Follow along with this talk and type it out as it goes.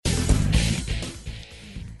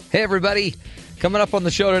Hey, everybody. Coming up on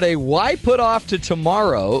the show today, why put off to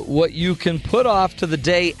tomorrow what you can put off to the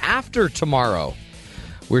day after tomorrow?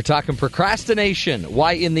 We're talking procrastination,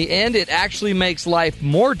 why in the end it actually makes life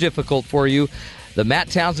more difficult for you. The Matt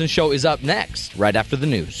Townsend Show is up next, right after the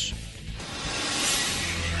news.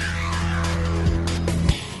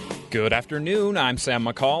 Good afternoon, I'm Sam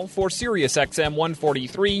McCall for SiriusXM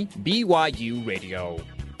 143 BYU Radio.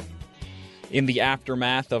 In the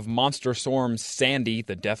aftermath of Monster Storm Sandy,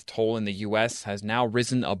 the death toll in the U.S. has now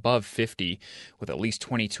risen above 50, with at least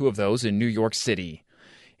 22 of those in New York City.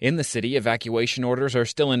 In the city, evacuation orders are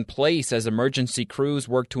still in place as emergency crews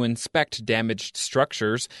work to inspect damaged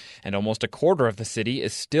structures, and almost a quarter of the city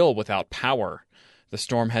is still without power. The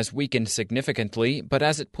storm has weakened significantly, but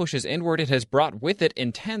as it pushes inward, it has brought with it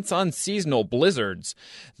intense unseasonal blizzards.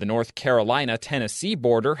 The North Carolina-Tennessee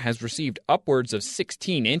border has received upwards of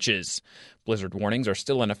 16 inches. Blizzard warnings are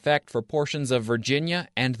still in effect for portions of Virginia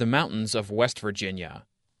and the mountains of West Virginia.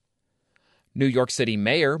 New York City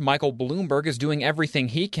Mayor Michael Bloomberg is doing everything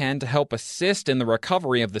he can to help assist in the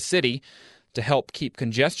recovery of the city. To help keep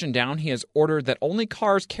congestion down, he has ordered that only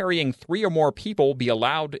cars carrying 3 or more people be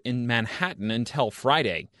allowed in Manhattan until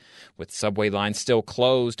Friday. With subway lines still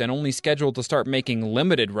closed and only scheduled to start making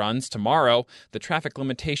limited runs tomorrow, the traffic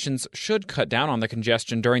limitations should cut down on the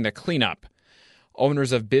congestion during the cleanup.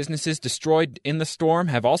 Owners of businesses destroyed in the storm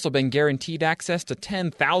have also been guaranteed access to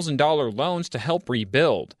 $10,000 loans to help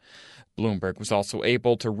rebuild. Bloomberg was also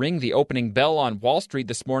able to ring the opening bell on Wall Street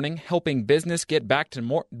this morning, helping business get back to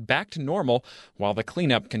normal while the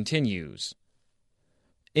cleanup continues.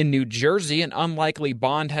 In New Jersey, an unlikely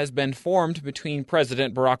bond has been formed between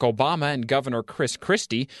President Barack Obama and Governor Chris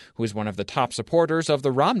Christie, who is one of the top supporters of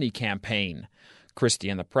the Romney campaign. Christie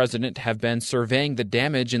and the president have been surveying the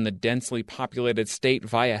damage in the densely populated state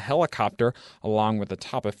via helicopter, along with a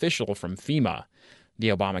top official from FEMA. The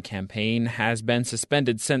Obama campaign has been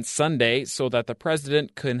suspended since Sunday so that the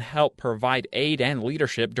president can help provide aid and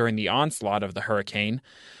leadership during the onslaught of the hurricane.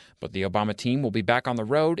 But the Obama team will be back on the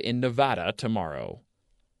road in Nevada tomorrow.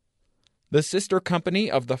 The sister company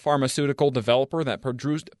of the pharmaceutical developer that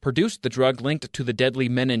produced the drug linked to the deadly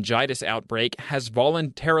meningitis outbreak has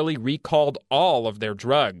voluntarily recalled all of their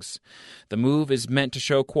drugs. The move is meant to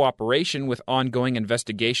show cooperation with ongoing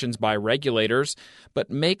investigations by regulators, but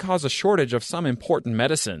may cause a shortage of some important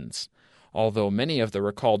medicines. Although many of the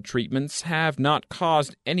recalled treatments have not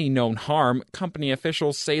caused any known harm, company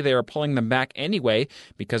officials say they are pulling them back anyway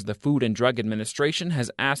because the Food and Drug Administration has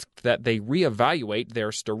asked that they reevaluate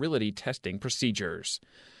their sterility testing procedures.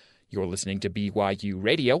 You're listening to BYU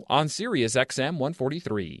Radio on SiriusXM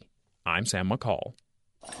 143. I'm Sam McCall.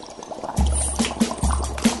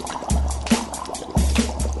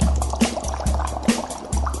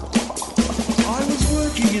 I was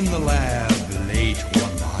working in the lab late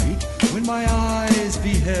one night when my eyes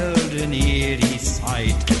beheld an eerie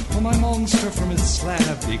sight. For my monster from his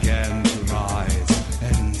slab began to rise,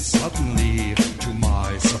 and suddenly, to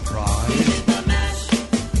my surprise,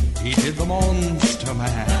 he did the monster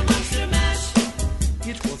mash.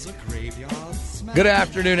 It was a graveyard smash. Good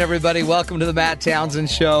afternoon, everybody. Welcome to the Matt Townsend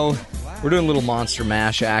Show. We're doing a little Monster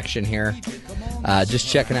Mash action here. Just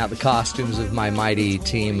checking out the costumes of my mighty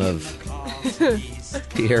team of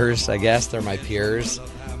peers, I guess. They're my peers.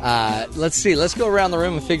 Let's see. Let's go around the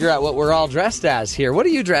room and figure out what we're all dressed as here. What are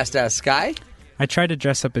you dressed as, Sky? I tried to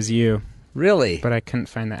dress up as you. Really? But I couldn't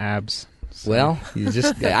find the abs. So. Well, you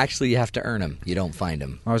just actually you have to earn them. You don't find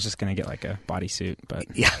them. I was just going to get like a bodysuit, but...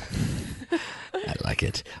 Yeah. I like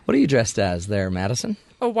it. What are you dressed as there, Madison?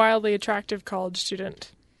 A wildly attractive college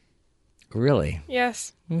student. Really?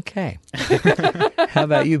 Yes. Okay. How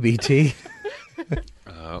about you, BT?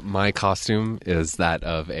 My costume is that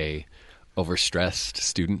of a overstressed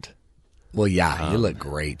student. Well, yeah, you look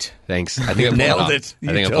great. Thanks. I think I nailed it.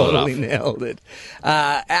 I think you I pulled totally it off. nailed it.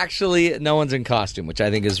 Actually, no one's in costume, which I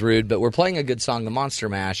think is rude, but we're playing a good song, the Monster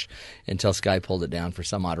Mash, until Sky pulled it down for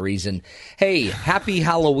some odd reason. Hey, happy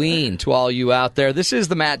Halloween to all you out there. This is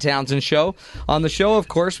the Matt Townsend Show. On the show, of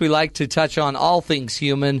course, we like to touch on all things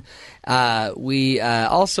human. We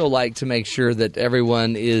also like to make sure that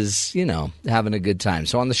everyone is, having a good time.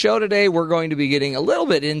 So on the show today, we're going to be getting a little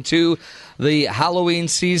bit into the Halloween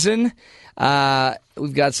season.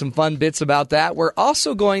 We've got some fun bits about that. We're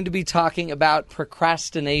also going to be talking about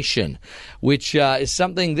procrastination, which is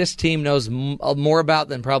something this team knows more about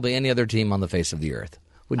than probably any other team on the face of the earth.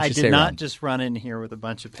 Wouldn't I you did say, not Ron? just run in here with a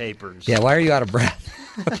bunch of papers. Yeah, why are you out of breath?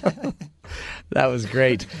 That was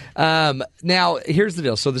great. Now, here's the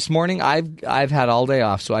deal. So this morning, I've had all day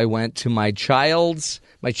off, so I went to my children's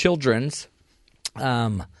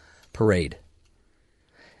parade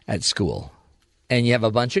at school. and you have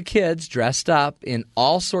a bunch of kids dressed up in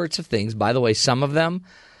all sorts of things. By the way, some of them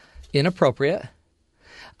inappropriate.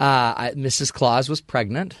 Mrs. Claus was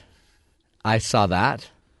pregnant. I saw that.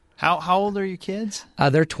 How old are your kids?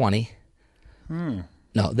 They're 20.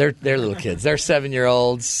 No, they're little kids. They're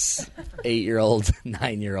 7-year-olds, 8-year-olds,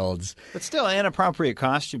 9-year-olds. But still, an inappropriate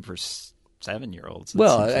costume for 7-year-olds.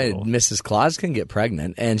 Well, Mrs. Claus can get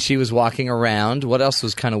pregnant, and she was walking around. What else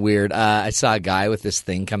was kind of weird? I saw a guy with this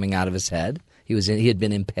thing coming out of his head. He had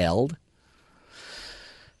been impaled.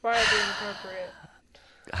 Wildly inappropriate.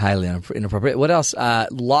 Highly inappropriate. What else? I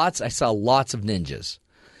saw lots of ninjas.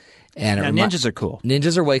 And ninjas are cool.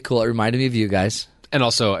 Ninjas are way cool. It reminded me of you guys. And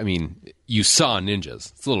also, I mean, you saw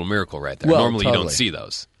ninjas. It's a little miracle right there. Well, Normally you totally. don't see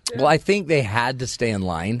those. Well, I think they had to stay in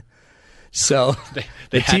line. So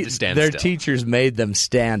They had to stand their still. teachers made them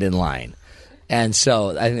stand in line. And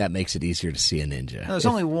so I think that makes it easier to see a ninja. There's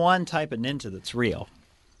only one type of ninja that's real.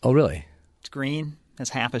 Oh, really? It's green. Has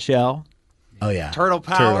half a shell. Oh, yeah. Turtle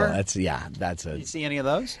power. That's a. You see any of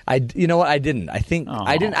those? You know what? I didn't. I think Oh.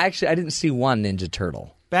 I didn't see one Ninja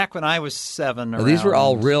Turtle. Back when I was 7, Oh, these were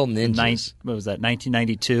all around real ninjas. What was that?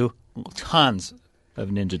 1992. Tons of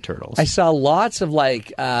Ninja Turtles. I saw lots of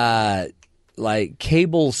like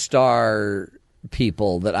cable star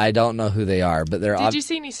people that I don't know who they are, but they're. Did you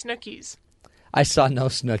see any Snookies? I saw no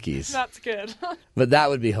Snookies, That's good. but that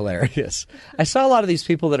would be hilarious. I saw a lot of these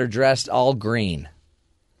people that are dressed all green.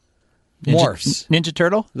 Morphs. Ninja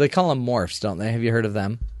Turtle? They call them morphs, don't they? Have you heard of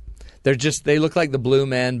them? They look like the Blue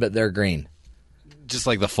Men, but they're green. Just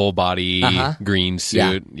like the full body green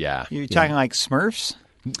suit. Yeah. You're talking like Smurfs?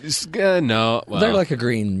 No. Well, They're like a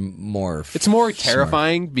green morph. it's more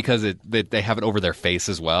terrifying because they have it over their face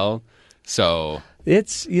as well. So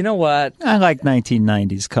It's, you know what? I like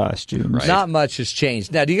 1990s costumes. Right. Not much has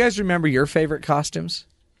changed. Now, do you guys remember your favorite costumes?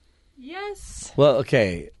 Yes. Well,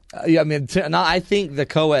 okay. I mean, I think the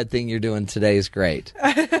co-ed thing you're doing today is great.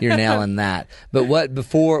 You're nailing that. But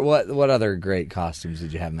what other great costumes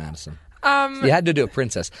did you have, Madison? You had to do a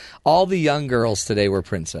princess. All the young girls today were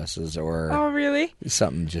princesses or Oh, really?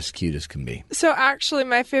 something just cute as can be. So actually,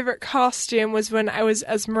 my favorite costume was when I was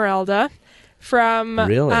Esmeralda from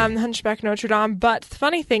Really? The Hunchback of Notre Dame. But the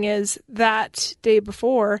funny thing is that day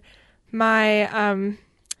before, my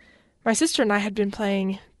sister and I had been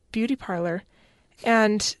playing beauty parlor,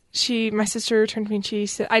 and my sister turned to me and she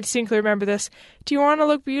said, I distinctly remember this, "Do you want to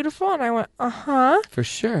look beautiful?" And I went, "Uh-huh." For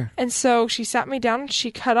sure. And so she sat me down and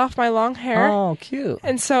she cut off my long hair. Oh, cute.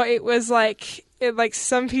 And so it was like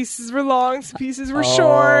some pieces were long, some pieces were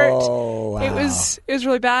short. Oh, wow. It was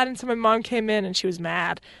really bad. And so my mom came in and she was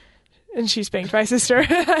mad, and she spanked my sister.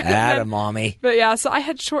 Atta mommy. But yeah, so I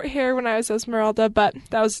had short hair when I was Esmeralda, but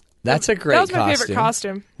That's a great that was my costume. favorite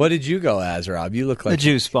costume. What did you go as, Rob? You look The like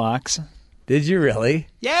juice box. Did you really?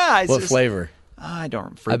 Yeah. What flavor? I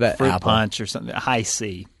don't I bet fruit apple. punch or something. High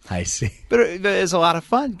C. I see. But it was a lot of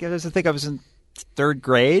fun because I think I was in 3rd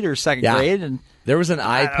grade or 2nd Yeah. grade, and There was an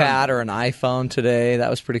iPad or an iPhone today. That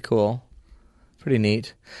was pretty cool. Pretty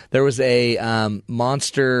neat. There was a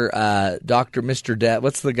monster Dr. Mr. Death.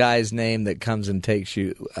 What's the guy's name that comes and takes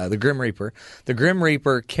you? The Grim Reaper. The Grim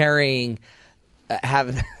Reaper carrying...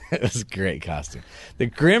 it was a great costume. The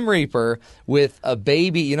Grim Reaper with a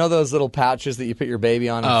baby. You know those little pouches that you put your baby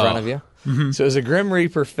on in front of you? Mm-hmm. So it was a Grim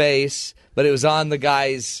Reaper face, but it was on the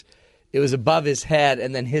guy's... It was above his head,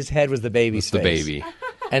 and then his head was the baby's it's the face. baby.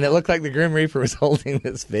 And it looked like the Grim Reaper was holding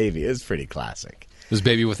this baby. It was pretty classic. This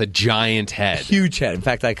baby with a giant head. Huge head. In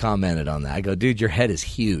fact, I commented on that. I go, dude, your head is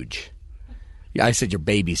huge. Yeah, I said, your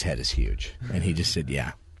baby's head is huge. And he just said,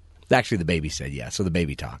 yeah. Actually, the baby said, yeah. So the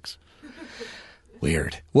baby talks.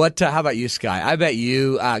 Weird. What? How about you, Sky? I bet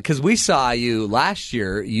you, because we saw you last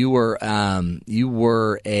year. You were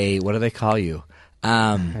a, what do they call you?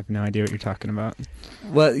 I have no idea what you're talking about.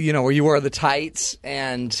 Well, you know, where you wore the tights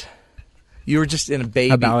and you were just in a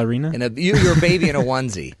baby. A ballerina? You were a baby in a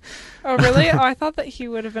onesie. Oh, really? Oh, I thought that he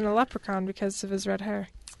would have been a leprechaun because of his red hair.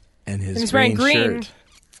 And his And he's wearing green. shirt.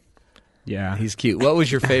 Yeah. He's cute. What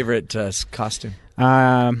was your favorite costume?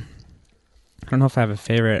 I don't know if I have a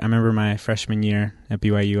favorite. I remember my freshman year at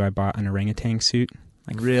BYU, I bought an orangutan suit.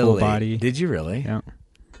 Like full body. Did you really? Yeah.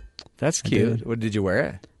 That's I cute. did. What did you wear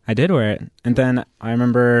it? I did wear it. And then I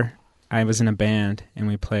remember I was in a band and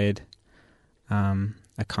we played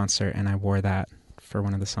a concert and I wore that for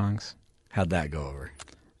one of the songs. How'd that go over?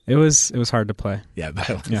 It was hard to play. Yeah,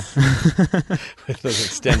 but Yeah. with those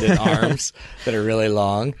extended arms that are really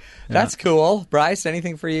long. That's cool. Bryce,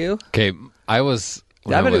 anything for you? Okay, I was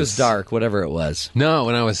I bet it was dark, whatever it was. No,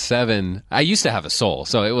 when I was 7, I used to have a soul,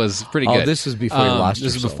 so it was pretty Oh, good. this was before you lost your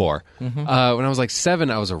This was soul. before. When I was like 7,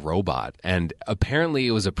 I was a robot, and apparently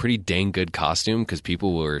it was a pretty dang good costume because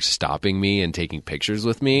people were stopping me and taking pictures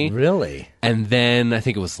with me. Really? And then I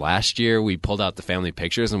think it was last year, we pulled out the family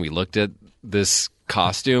pictures and we looked at this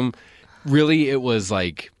costume. Really, it was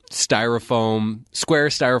like square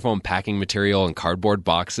styrofoam packing material and cardboard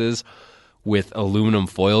boxes with aluminum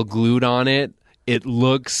foil glued on it. It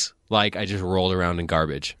looks like I just rolled around in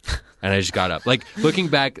garbage, and I just got up. Like, looking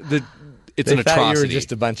back, it's They an thought atrocity. you were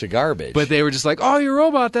just a bunch of garbage. But they were just like, "Oh, you're a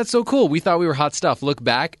robot. That's so cool." We thought we were hot stuff. Look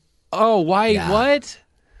back. Oh, why? Yeah. What?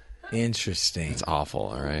 Interesting. It's awful.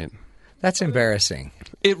 All right. That's embarrassing.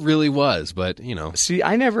 It really was, but See,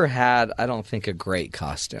 I never had, I don't think, a great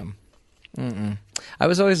costume. I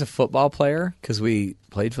was always a football player because we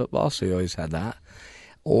played football, so we always had that.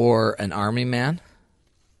 Or an army man.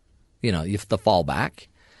 You have the fallback.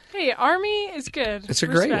 Hey, Army is good. It's a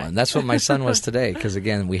great Respect. one. That's what my son was today because,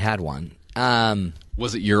 again, we had one.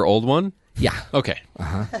 was it your old one? Yeah. Okay.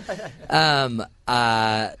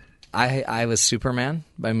 I was Superman.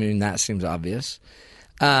 I mean, that seems obvious.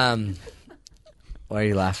 Why are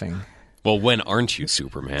you laughing? Well, when aren't you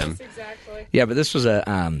Superman? Exactly. Yeah, but this was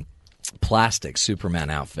a plastic Superman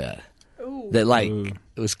outfit. Ooh. That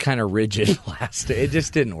it was kind of rigid plastic. It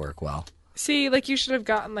just didn't work well. See, like you should have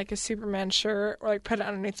gotten like a Superman shirt or like put it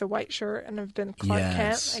underneath a white shirt and have been Clark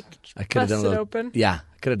Yes. Kent. I Like could have bust done it a open. Yeah,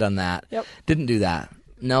 I could have done that. Yep. Didn't do that.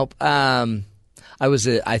 Nope. I was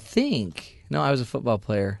a football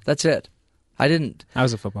player. That's it. I didn't. I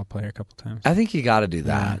was a football player a couple times. I think you got to do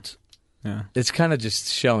that. Yeah. It's kind of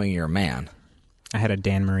just showing you're a man. I had a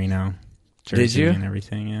Dan Marino jersey Did you? and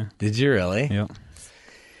everything, yeah. Did you really? Yep.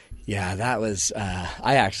 Yeah, that was.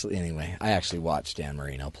 I actually watched Dan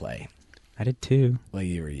Marino play. I did too. Well,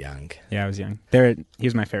 you were young. Yeah, I was young. He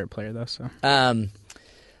was my favorite player though, so.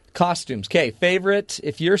 Costumes. Okay, favorite.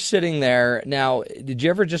 If you're sitting there now, did you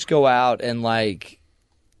ever just go out and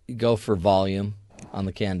go for volume on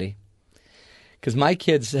the candy? Because my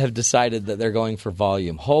kids have decided that they're going for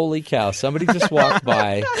volume. Holy cow! Somebody just walked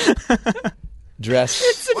by,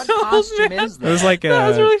 dressed. What costume is It that? was like That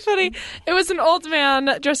was really funny. It was an old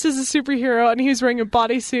man dressed as a superhero, and he was wearing a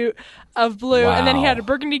bodysuit of blue, and then he Wow. had a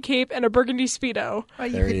burgundy cape and a burgundy Speedo. Well,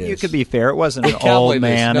 There he you is. could be fair. It wasn't an Cowboy old boots.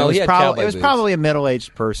 man. No, it was, he had prob- cowboy it was boots. probably a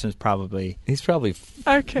middle-aged person. It's probably He's probably.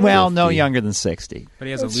 Okay. no 50. younger than 60. But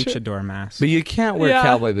he has a That's true. luchador mask. But you can't wear Yeah.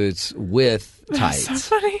 cowboy boots with tights. so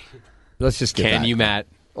funny. Let's just get Can that. you, Matt?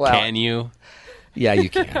 Well- Can you? Yeah, you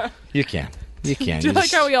can. You can. You can. Do you You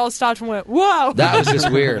like how we all stopped and went, "Whoa"? That was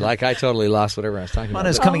just weird. Like I totally lost whatever I was talking Fun about.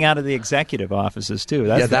 is coming out of the executive offices too.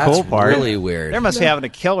 That's Yeah, the that's cool part. really weird. They must be having a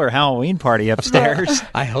killer Halloween party upstairs.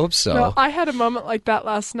 I hope so. No, I had a moment like that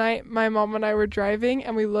last night. My mom and I were driving,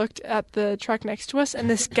 and we looked at the truck next to us, and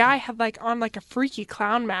this guy had on a freaky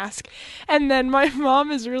clown mask. And then my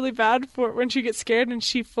mom is really bad for it when she gets scared, and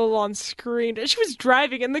she full on screamed. And she was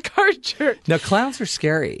driving in the car church, No, clowns are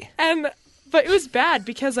scary. but it was bad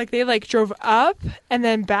because they drove up and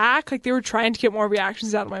then back. Like they were trying to get more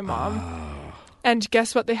reactions out of my mom. Oh. And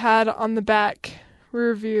guess what they had on the back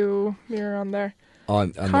rear view mirror on there? Oh,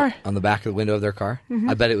 on Car. the back of the window of their car?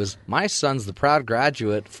 I bet it was, my son's the proud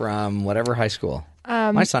graduate from whatever high school.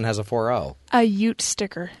 My son has a 4.0. A Ute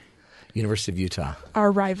sticker. University of Utah.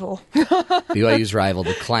 Our rival. BYU's rival,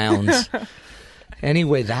 the clowns.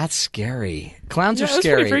 Anyway, that's scary. Clowns Yeah, are it was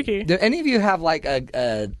pretty scary. freaky. Do any of you have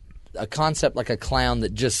a concept like a clown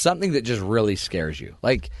something that just really scares you?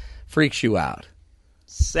 Like freaks you out?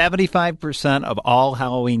 75% of all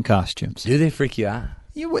Halloween costumes. Do they freak you out?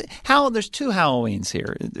 There's two Halloweens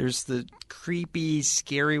here. There's the creepy,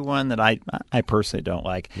 scary one that I personally don't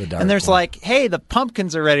like. The dark and there's one. hey, the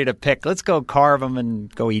pumpkins are ready to pick. Let's go carve them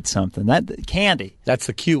and go eat something. Candy. That's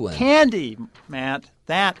the cute one. Candy, Matt.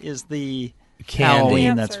 That is the Candy. Halloween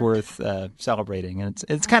Answer. that's worth celebrating. And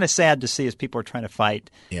it's kind of sad to see as people are trying to fight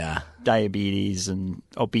Yeah. diabetes and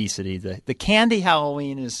obesity. The candy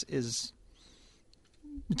Halloween is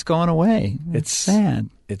it's going away. It's sad.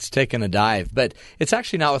 It's taken a dive, but it's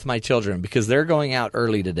actually not with my children because they're going out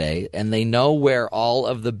early today and they know where all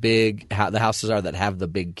of the houses are that have the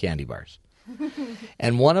big candy bars.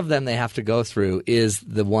 And one of them they have to go through is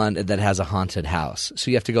the one that has a haunted house. So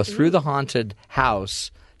you have to go through the haunted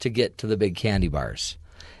house to get to the big candy bars.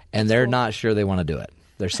 And they're not sure they want to do it.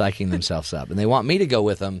 They're psyching themselves up. And they want me to go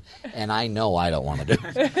with them, and I know I don't want to do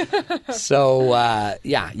it. So,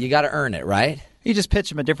 you got to earn it, right? You just pitch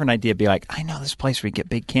them a different idea. Be like, I know this place where you get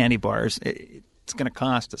big candy bars. It's going to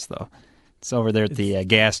cost us, though. It's over there at the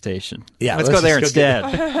gas station. Yeah, let's go there just go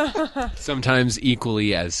instead. Sometimes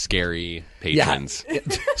equally as scary patrons.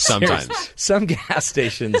 Sometimes. Some gas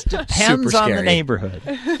stations Depends super on scary. the neighborhood.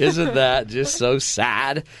 Isn't that just so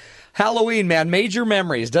sad? Halloween, man, major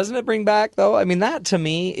memories. Doesn't it bring back, though? I mean, that to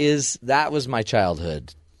me that was my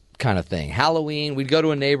childhood kind of thing. Halloween, we'd go to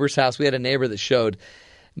a neighbor's house. We had a neighbor that showed,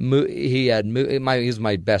 he was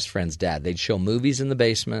my best friend's dad. They'd show movies in the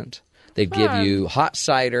basement. They'd give you hot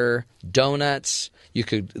cider, donuts.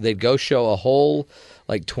 They'd go show a whole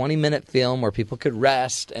 20-minute film where people could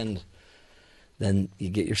rest, and then you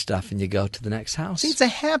get your stuff and you go to the next house. See, it's a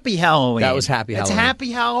happy Halloween. That was happy Halloween. It's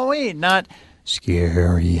happy Halloween, not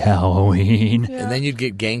scary Halloween. Yeah. And then you'd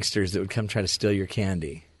get gangsters that would come try to steal your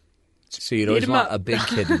candy. So you'd always Beat 'em want up. a big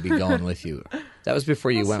kid to be going with you. That was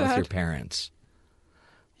before you That's went with sad. your parents.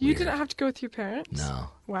 You Weird. didn't have to go with your parents? No.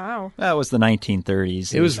 Wow. That was the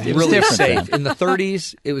 1930s. It was It really different safe. then. In the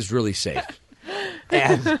 30s, it was really safe.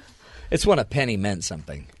 And it's when a penny meant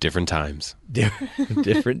something. Different times.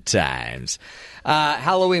 Different times.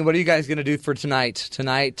 Halloween, what are you guys going to do for tonight?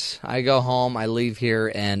 Tonight, I go home, I leave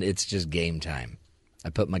here, and it's just game time. I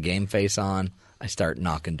put my game face on. I start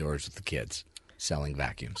knocking doors with the kids, selling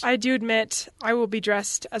vacuums. I do admit I will be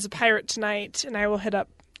dressed as a pirate tonight, and I will hit up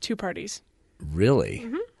 2 parties. Really?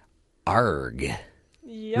 Arg.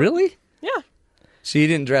 Yep. Really? Yeah. So you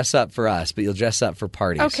didn't dress up for us, but you'll dress up for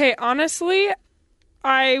parties. Okay, honestly,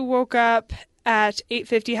 I woke up at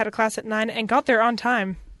 8:50, had a class at 9, and got there on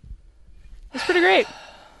time. It was pretty great.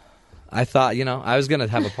 I thought, I was going to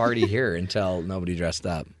have a party here until nobody dressed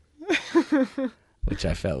up, which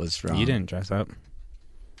I felt was wrong. You didn't dress up.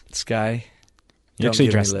 Sky? You Don't actually give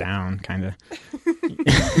me dressed lip. down, kind of.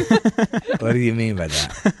 What do you mean by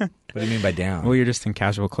that? What do you mean by down? Well, you're just in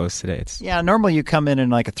casual clothes today. It's Yeah, normally you come in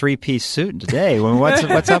like a 3-piece suit today. Well,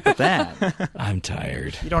 what's up with that? I'm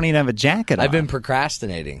tired. You don't even have a jacket on. I've been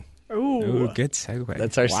procrastinating. Ooh. good segue.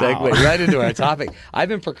 That's our Wow. segue right into our topic. I've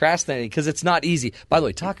been procrastinating because it's not easy. By the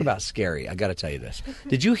way, talk about scary. I got to tell you this.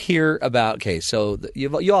 Did you hear about? Okay, so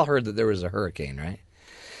you all heard that there was a hurricane, right?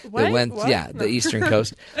 What? That went, What? yeah, the No. eastern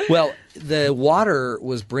coast. Well, the water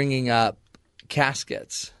was bringing up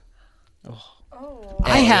caskets.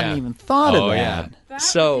 I hadn't yeah. even thought Oh, of yeah.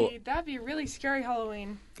 that. That'd be really scary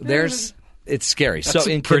Halloween. It's scary. That's so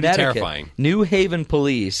in pretty Connecticut, terrifying. New Haven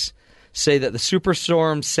police say that the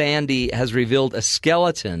superstorm Sandy has revealed a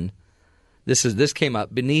skeleton. This came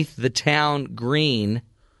up beneath the town green.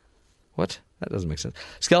 What? That doesn't make sense.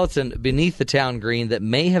 Skeleton beneath the town green that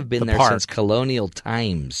may have been The there park. since colonial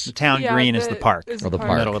times. The town Yeah, green is the park. is Or the in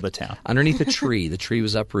park. middle of the town. Underneath a tree, the tree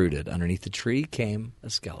was uprooted. Underneath the tree came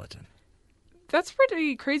a skeleton. That's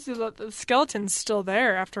pretty crazy that the skeleton's still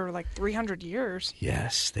there after 300 years.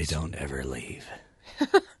 Yes, they don't ever leave.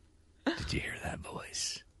 Did you hear that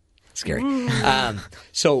voice? Scary.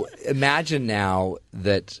 So imagine now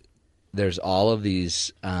that there's all of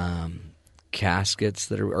these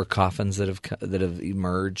caskets or coffins that have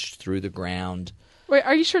emerged through the ground. Wait,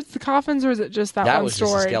 are you sure it's the coffins or is it just that one was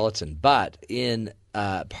story? just a skeleton. But in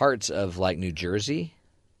parts of New Jersey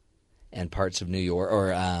and parts of New York,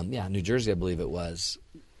 or New Jersey, I believe it was,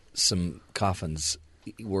 some coffins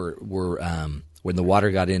were when the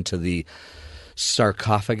water got into the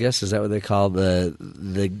sarcophagus. Is that what they call the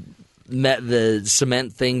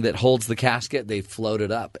cement thing that holds the casket? They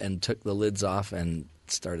floated up and took the lids off and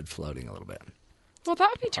started floating a little bit. Well, that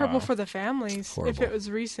would be terrible for the families if Horrible. it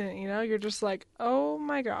was recent. You're just like, oh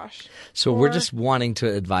my gosh. So we're Or- just wanting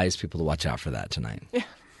to advise people to watch out for that tonight.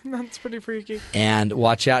 That's pretty freaky. And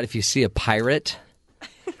watch out if you see a pirate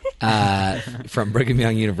from Brigham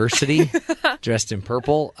Young University dressed in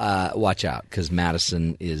purple. Watch out, because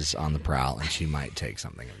Madison is on the prowl and she might take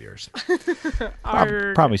something of yours.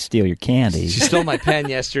 Arg. Probably steal your candy. She stole my pen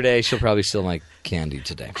yesterday. She'll probably steal my candy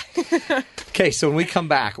today. Okay, so when we come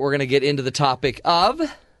back, we're going to get into the topic of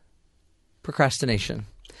procrastination,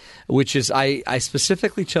 which is I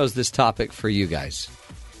specifically chose this topic for you guys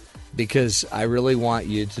because I really want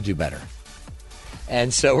you to do better.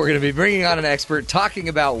 And so we're going to be bringing on an expert talking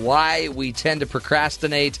about why we tend to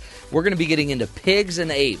procrastinate. We're going to be getting into pigs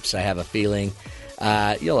and apes, I have a feeling.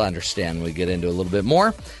 You'll understand when we get into a little bit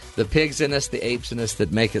more. The pigs in us, the apes in us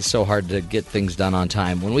that make it so hard to get things done on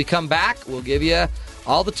time. When we come back, we'll give you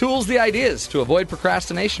all the tools, the ideas to avoid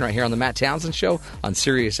procrastination right here on the Matt Townsend Show on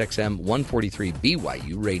Sirius XM 143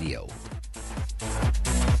 BYU Radio.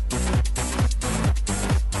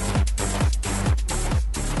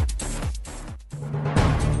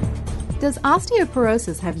 Does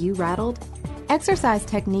osteoporosis have you rattled? Exercise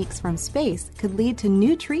techniques from space could lead to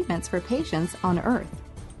new treatments for patients on Earth.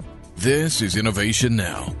 This is Innovation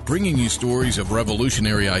Now, bringing you stories of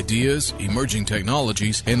revolutionary ideas, emerging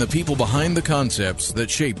technologies, and the people behind the concepts that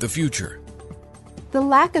shape the future. The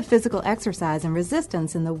lack of physical exercise and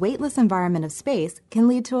resistance in the weightless environment of space can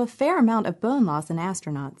lead to a fair amount of bone loss in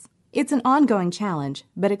astronauts. It's an ongoing challenge,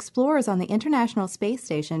 but explorers on the International Space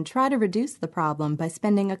Station try to reduce the problem by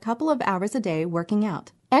spending a couple of hours a day working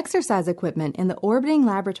out. Exercise equipment in the orbiting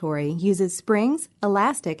laboratory uses springs,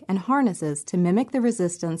 elastic, and harnesses to mimic the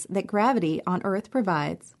resistance that gravity on Earth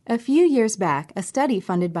provides. A few years back, a study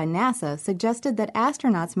funded by NASA suggested that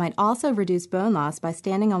astronauts might also reduce bone loss by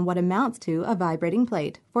standing on what amounts to a vibrating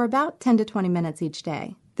plate for about 10 to 20 minutes each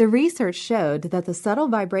day. The research showed that the subtle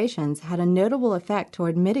vibrations had a notable effect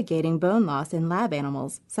toward mitigating bone loss in lab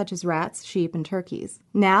animals, such as rats, sheep, and turkeys.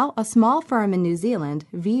 Now, a small firm in New Zealand,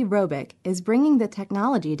 V-Robic, is bringing the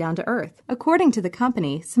technology down to Earth. According to the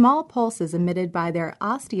company, small pulses emitted by their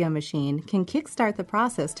osteo machine can kickstart the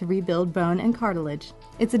process to rebuild bone and cartilage.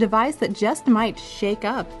 It's a device that just might shake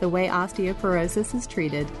up the way osteoporosis is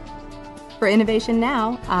treated. For Innovation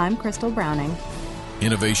Now, I'm Crystal Browning.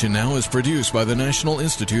 Innovation Now is produced by the National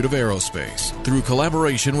Institute of Aerospace through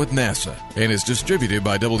collaboration with NASA and is distributed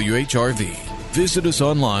by WHRV. Visit us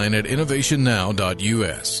online at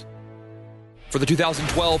innovationnow.us. For the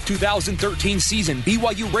 2012-2013 season,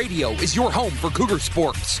 BYU Radio is your home for Cougar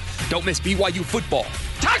sports. Don't miss BYU football.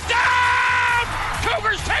 Touchdown!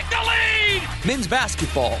 Cougars take the lead! Men's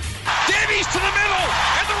basketball. Davies to the middle,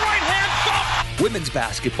 and the right-hand bump! Women's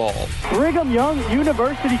basketball. Brigham Young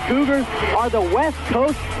University Cougars are the West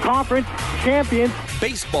Coast Conference champions.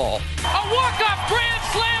 Baseball. A walk-off grand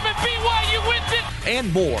slam, and BYU wins it!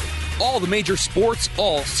 And more. All the major sports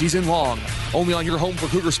all season long. Only on your home for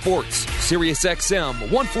Cougar sports. Sirius XM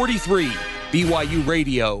 143, BYU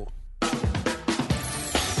Radio.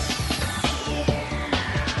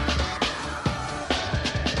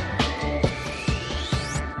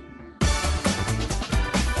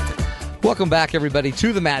 Welcome back, everybody,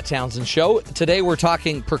 to the Matt Townsend Show. Today we're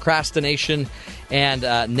talking procrastination, and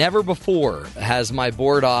never before has my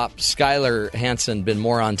board op, Skylar Hansen, been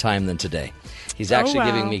more on time than today. He's actually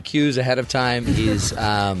giving me cues ahead of time. He's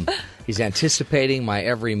anticipating my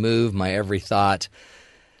every move, my every thought.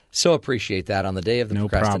 So appreciate that on the day of the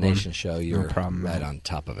Procrastination Show. You're right on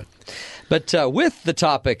top of it. But with the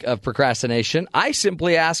topic of procrastination, I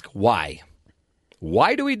simply ask why.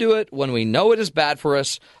 Why do we do it when we know it is bad for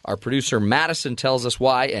us? Our producer Madison tells us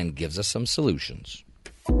why and gives us some solutions.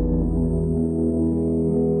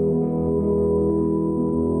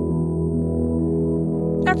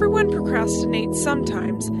 Everyone procrastinates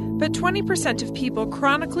sometimes, but 20% of people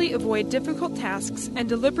chronically avoid difficult tasks and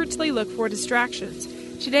deliberately look for distractions.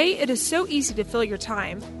 Today, it is so easy to fill your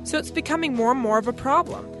time, so it's becoming more and more of a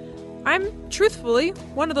problem. I'm, truthfully,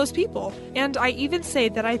 one of those people, and I even say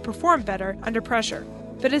that I perform better under pressure.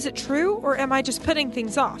 But is it true, or am I just putting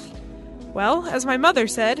things off? Well, as my mother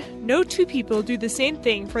said, no two people do the same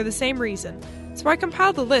thing for the same reason. So I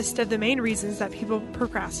compiled a list of the main reasons that people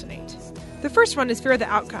procrastinate. The first one is fear of the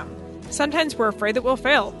outcome. Sometimes we're afraid that we'll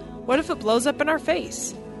fail. What if it blows up in our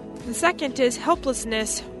face? The second is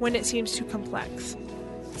helplessness when it seems too complex.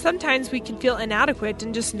 Sometimes we can feel inadequate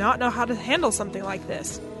and just not know how to handle something like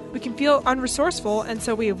this. We can feel unresourceful, and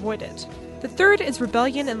so we avoid it. The third is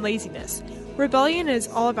rebellion and laziness. Rebellion is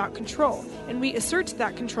all about control, and we assert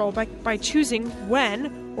that control by choosing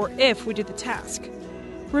when or if we do the task.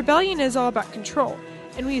 Rebellion is all about control,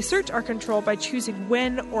 and we assert our control by choosing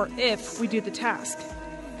when or if we do the task.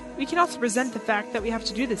 We can also resent the fact that we have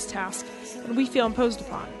to do this task, and we feel imposed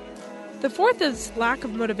upon. The fourth is lack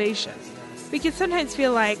of motivation. We can sometimes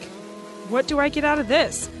feel like, what do I get out of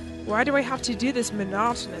this? Why do I have to do this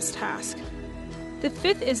monotonous task? The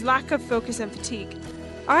fifth is lack of focus and fatigue.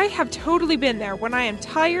 I have totally been there. When I am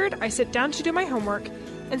tired, I sit down to do my homework,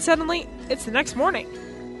 and suddenly, it's the next morning.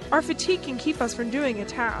 Our fatigue can keep us from doing a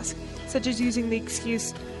task, such as using the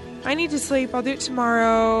excuse, I need to sleep, I'll do it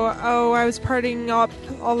tomorrow, oh, I was partying up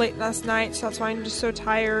all late last night, so that's why I'm just so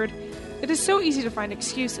tired. It is so easy to find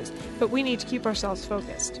excuses, but we need to keep ourselves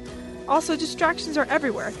focused. Also, distractions are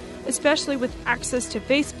everywhere, especially with access to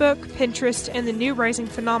Facebook, Pinterest, and the new rising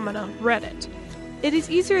phenomenon, Reddit. It is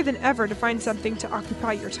easier than ever to find something to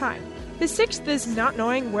occupy your time. The sixth is not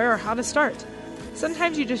knowing where or how to start.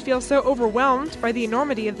 Sometimes you just feel so overwhelmed by the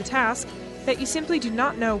enormity of the task that you simply do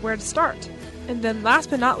not know where to start. And then last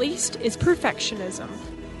but not least is perfectionism.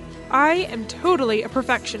 I am totally a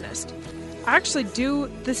perfectionist. I actually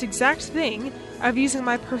do this exact thing of using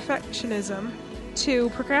my perfectionism to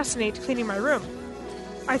procrastinate cleaning my room.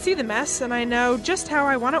 I see the mess and I know just how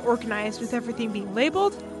I want to organize with everything being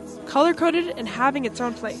labeled, color-coded, and having its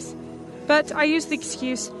own place. But I use the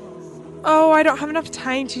excuse, oh, I don't have enough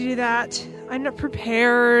time to do that. I'm not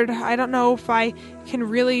prepared. I don't know if I can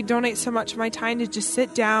really donate so much of my time to just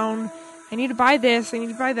sit down. I need to buy this, I need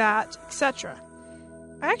to buy that, etc.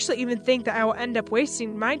 I actually even think that I will end up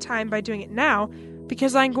wasting my time by doing it now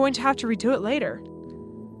because I'm going to have to redo it later.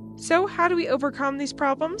 So, how do we overcome these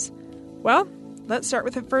problems? Well, let's start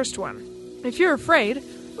with the first one. If you're afraid,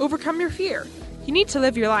 overcome your fear. You need to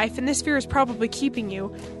live your life, and this fear is probably keeping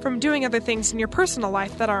you from doing other things in your personal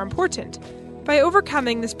life that are important. By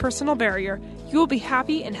overcoming this personal barrier, you will be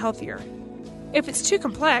happy and healthier. If it's too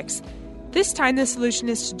complex, this time the solution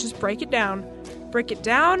is to just break it down. Break it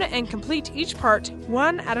down and complete each part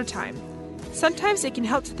one at a time. Sometimes it can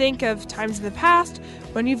help to think of times in the past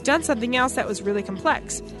when you've done something else that was really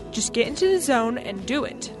complex. Just get into the zone and do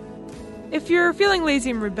it. If you're feeling lazy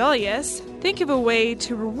and rebellious, think of a way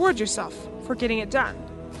to reward yourself for getting it done.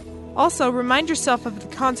 Also, remind yourself of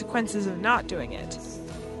the consequences of not doing it.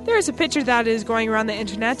 There is a picture that is going around the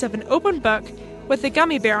internet of an open book with a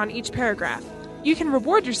gummy bear on each paragraph. You can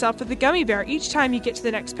reward yourself with a gummy bear each time you get to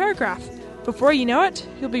the next paragraph. Before you know it,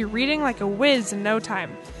 you'll be reading like a whiz in no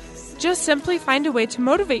time. Just simply find a way to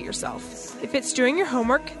motivate yourself. If it's doing your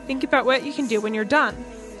homework, think about what you can do when you're done,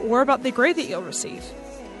 or about the grade that you'll receive.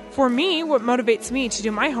 For me, what motivates me to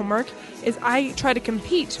do my homework is I try to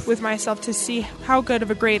compete with myself to see how good of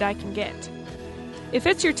a grade I can get. If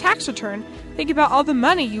it's your tax return, think about all the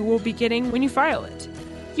money you will be getting when you file it.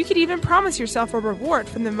 You could even promise yourself a reward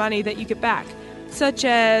from the money that you get back, such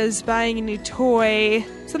as buying a new toy,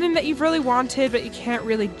 something that you've really wanted but you can't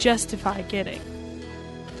really justify getting.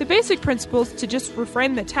 The basic principle is to just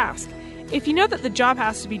reframe the task. If you know that the job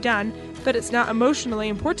has to be done, but it's not emotionally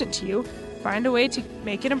important to you, find a way to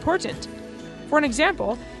make it important. For an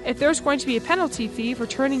example, if there's going to be a penalty fee for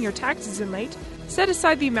turning your taxes in late, set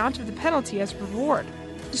aside the amount of the penalty as a reward.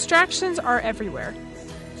 Distractions are everywhere.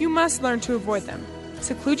 You must learn to avoid them.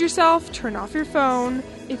 Seclude yourself, turn off your phone.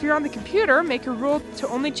 If you're on the computer, make a rule to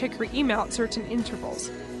only check your email at certain intervals.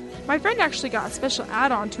 My friend actually got a special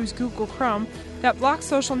add-on to his Google Chrome that blocks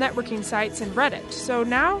social networking sites and Reddit, so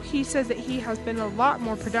now he says that he has been a lot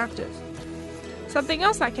more productive. Something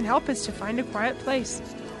else that can help is to find a quiet place.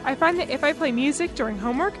 I find that if I play music during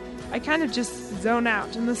homework, I kind of just zone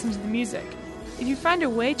out and listen to the music. If you find a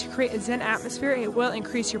way to create a Zen atmosphere, it will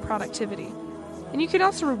increase your productivity. And you can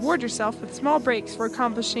also reward yourself with small breaks for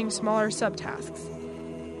accomplishing smaller subtasks.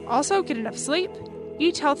 Also, get enough sleep,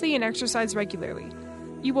 eat healthy, and exercise regularly.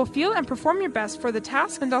 You will feel and perform your best for the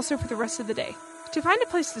task and also for the rest of the day. To find a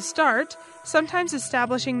place to start, sometimes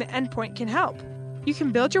establishing the endpoint can help. You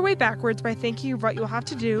can build your way backwards by thinking of what you'll have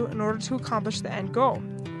to do in order to accomplish the end goal.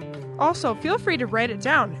 Also, feel free to write it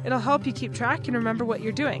down. It'll help you keep track and remember what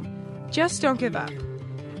you're doing. Just don't give up.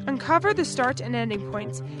 Uncover the start and ending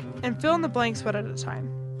points and fill in the blanks one at a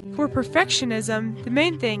time. For perfectionism, the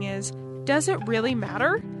main thing is, does it really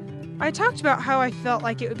matter? I talked about how I felt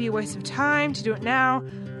like it would be a waste of time to do it now,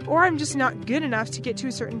 or I'm just not good enough to get to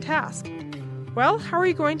a certain task. Well, how are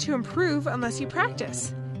you going to improve unless you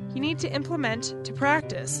practice? You need to implement to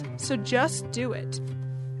practice, so just do it.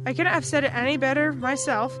 I couldn't have said it any better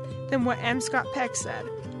myself than what M. Scott Peck said.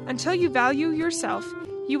 Until you value yourself,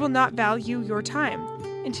 you will not value your time.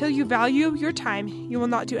 Until you value your time, you will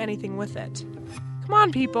not do anything with it. Come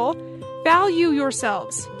on, people. Value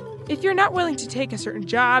yourselves. If you're not willing to take a certain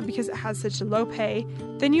job because it has such a low pay,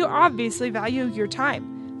 then you obviously value your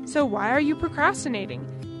time. So why are you procrastinating?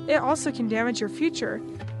 It also can damage your future.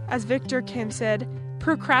 As Victor Kim said,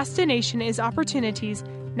 procrastination is opportunity's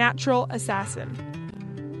natural assassin.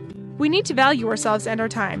 We need to value ourselves and our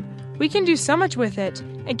time. We can do so much with it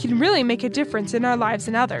and can really make a difference in our lives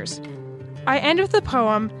and others. I end with the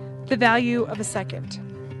poem, The Value of a Second.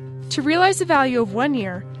 To realize the value of 1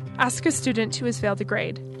 year, ask a student who has failed a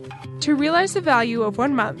grade. To realize the value of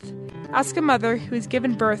 1 month, ask a mother who has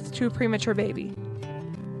given birth to a premature baby.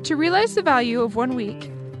 To realize the value of 1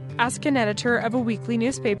 week, ask an editor of a weekly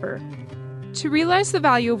newspaper. To realize the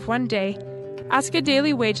value of 1 day, ask a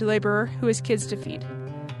daily wage laborer who has kids to feed.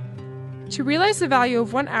 To realize the value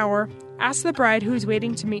of 1 hour, ask the bride who is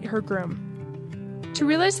waiting to meet her groom. To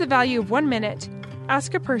realize the value of 1 minute,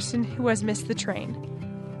 ask a person who has missed the train.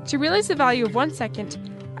 To realize the value of 1 second,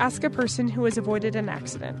 ask a person who has avoided an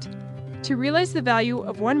accident. To realize the value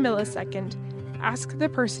of 1 millisecond, ask the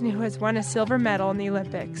person who has won a silver medal in the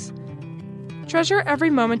Olympics. Treasure every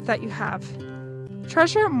moment that you have.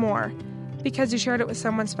 Treasure it more because you shared it with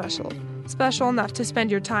someone special, special enough to spend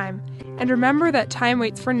your time. And remember that time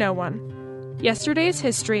waits for no one. Yesterday is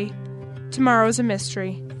history. Tomorrow is a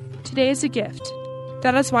mystery. Today is a gift.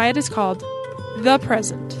 That is why it is called the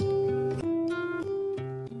present.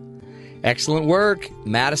 Excellent work.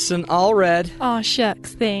 Madison Allred. Oh,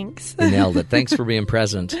 shucks. Thanks. You nailed it. Thanks for being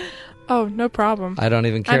present. Oh, no problem. I don't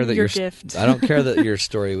even care I'm that your gift. I don't care that your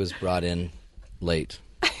story was brought in late.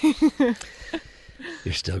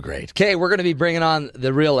 You're still great. Okay, we're going to be bringing on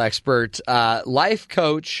the real expert, life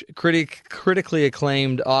coach, critically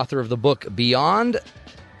acclaimed author of the book Beyond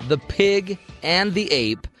the Pig and the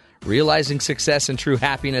Ape, Realizing Success and True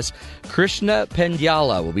Happiness. Krishna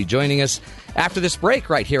Pendyala will be joining us after this break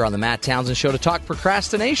right here on the Matt Townsend Show to talk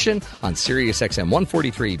procrastination on Sirius XM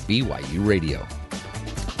 143 BYU Radio.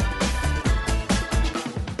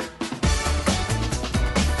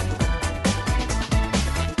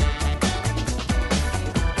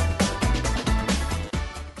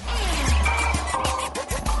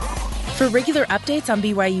 For regular updates on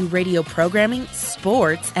BYU Radio programming,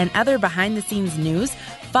 sports, and other behind-the-scenes news,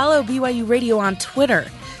 follow BYU Radio on Twitter.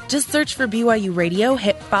 Just search for BYU Radio,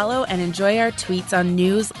 hit follow, and enjoy our tweets on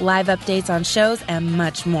news, live updates on shows, and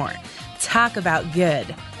much more. Talk about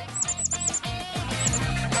good.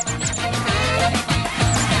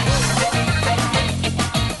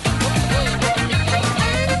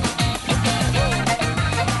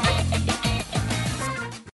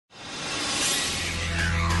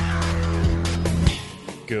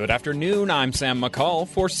 Good afternoon, I'm Sam McCall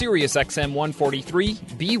for Sirius XM 143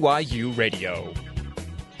 BYU Radio.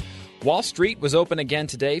 Wall Street was open again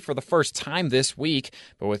today for the first time this week,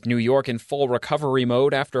 but with New York in full recovery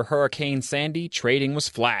mode after Hurricane Sandy, trading was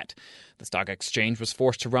flat. The stock exchange was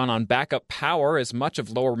forced to run on backup power as much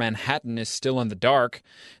of lower Manhattan is still in the dark.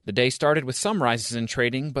 The day started with some rises in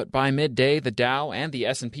trading, but by midday the Dow and the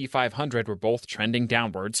S&P 500 were both trending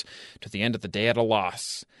downwards, to the end of the day at a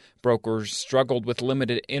loss. Brokers struggled with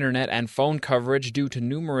limited internet and phone coverage due to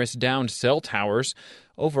numerous downed cell towers.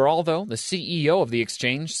 Overall, though, the CEO of the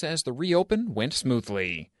exchange says the reopen went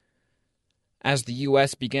smoothly. As the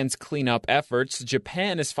U.S. begins cleanup efforts,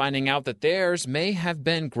 Japan is finding out that theirs may have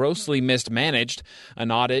been grossly mismanaged.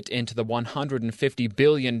 An audit into the $150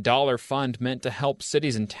 billion fund meant to help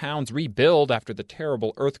cities and towns rebuild after the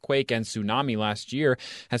terrible earthquake and tsunami last year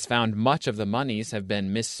has found much of the monies have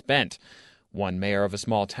been misspent. One mayor of a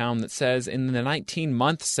small town that says in the 19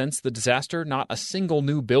 months since the disaster, not a single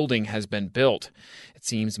new building has been built. It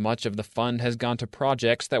seems much of the fund has gone to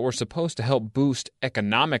projects that were supposed to help boost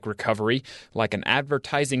economic recovery, like an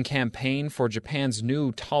advertising campaign for Japan's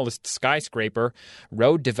new tallest skyscraper,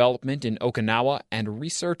 road development in Okinawa, and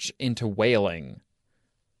research into whaling.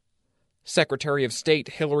 Secretary of State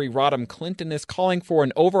Hillary Rodham Clinton is calling for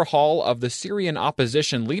an overhaul of the Syrian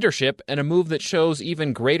opposition leadership in a move that shows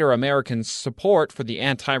even greater American support for the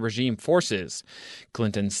anti-regime forces.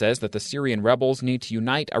 Clinton says that the Syrian rebels need to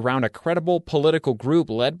unite around a credible political group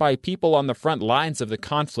led by people on the front lines of the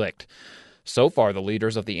conflict. So far, the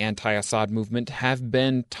leaders of the anti-Assad movement have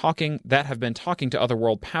been talking to other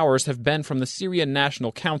world powers have been from the Syrian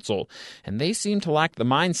National Council, and they seem to lack the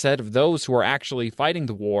mindset of those who are actually fighting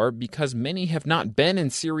the war because many have not been in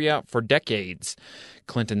Syria for decades.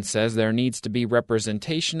 Clinton says there needs to be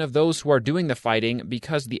representation of those who are doing the fighting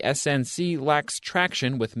because the SNC lacks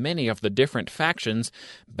traction with many of the different factions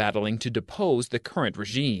battling to depose the current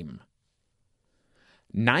regime.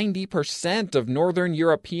 90% of Northern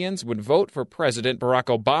Europeans would vote for President Barack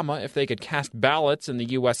Obama if they could cast ballots in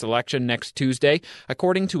the U.S. election next Tuesday,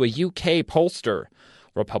 according to a UK pollster.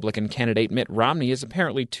 Republican candidate Mitt Romney is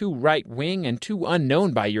apparently too right-wing and too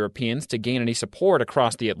unknown by Europeans to gain any support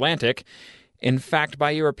across the Atlantic. In fact,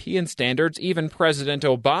 by European standards, even President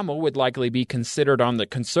Obama would likely be considered on the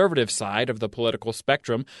conservative side of the political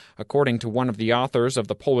spectrum, according to one of the authors of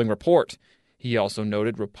the polling report. He also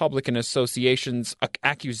noted Republican Association's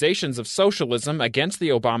accusations of socialism against the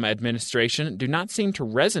Obama administration do not seem to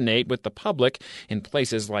resonate with the public in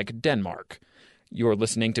places like Denmark. You're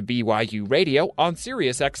listening to BYU Radio on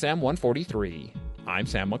Sirius XM 143. I'm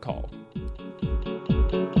Sam McCall.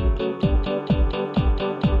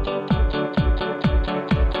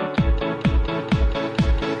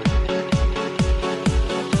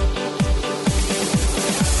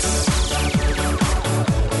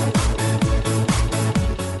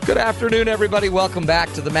 Good afternoon, everybody. Welcome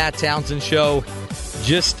back to the Matt Townsend Show.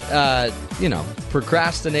 Just,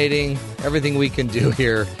 procrastinating, everything we can do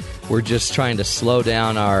here. We're just trying to slow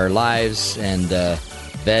down our lives and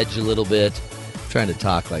veg a little bit. Trying to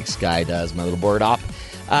talk like Sky does, my little board op.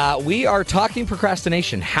 We are talking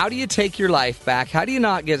procrastination. How do you take your life back? How do you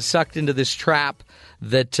not get sucked into this trap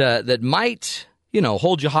that might,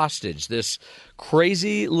 hold you hostage? This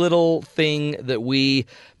crazy little thing that we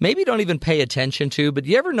maybe don't even pay attention to. But do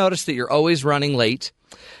you ever notice that you're always running late?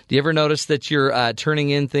 Do you ever notice that you're turning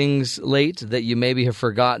in things late, that you maybe have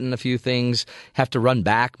forgotten a few things, have to run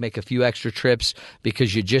back, make a few extra trips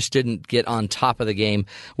because you just didn't get on top of the game?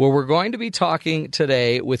 Well, we're going to be talking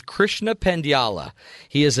today with Krishna Pendyala.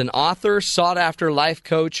 He is an author, sought-after life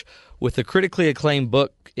coach with a critically acclaimed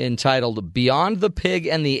book entitled Beyond the Pig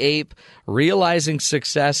and the Ape, Realizing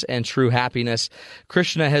Success and True Happiness.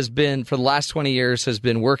 Krishna has been, for the last 20 years, has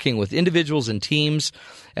been working with individuals and teams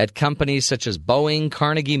at companies such as Boeing,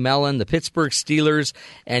 Carnegie Mellon, the Pittsburgh Steelers,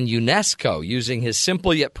 and UNESCO, using his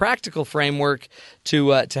simple yet practical framework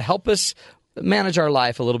to help us manage our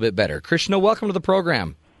life a little bit better. Krishna, welcome to the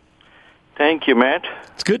program. Thank you, Matt.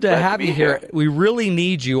 It's good to have you here. We really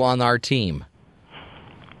need you on our team.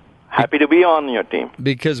 Happy to be on your team.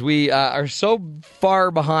 Because we are so far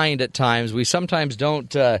behind at times, we sometimes don't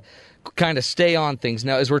kind of stay on things.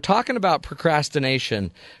 Now, as we're talking about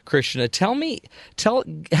procrastination, Krishna,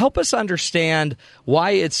 help us understand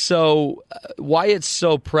why it's so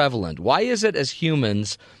prevalent. Why is it as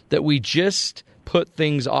humans that we just put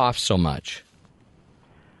things off so much?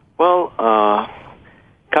 Well,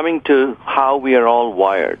 coming to how we are all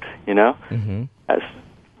wired, as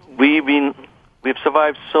we've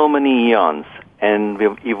survived so many eons, and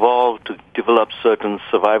we've evolved to develop certain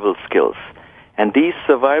survival skills. And these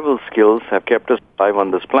survival skills have kept us alive on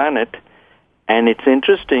this planet. And it's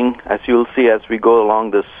interesting, as you'll see as we go along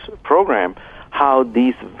this program, how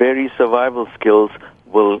these very survival skills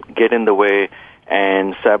will get in the way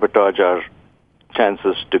and sabotage our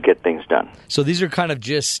chances to get things done. So these are kind of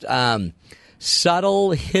just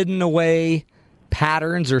subtle, hidden away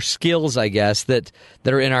patterns or skills, I guess, that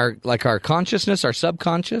are in our consciousness, our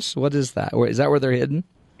subconscious. What is that? Or is that where they're hidden?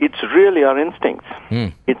 It's really our instincts.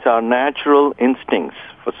 It's our natural instincts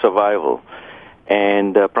for survival.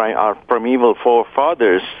 And our primeval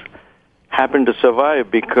forefathers happened to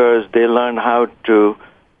survive because they learned how to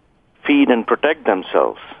feed and protect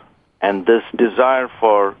themselves. And this desire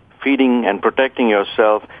for feeding and protecting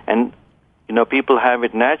yourself, and people have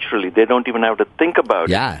it naturally. They don't even have to think about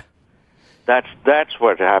it. Yeah. That's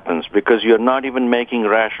what happens, because you're not even making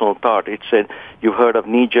rational thought. It's you've heard of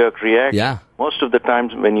knee-jerk reaction. Yeah. Most of the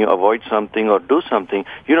times when you avoid something or do something,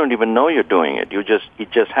 you don't even know you're doing it.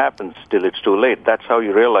 It just happens till it's too late. That's how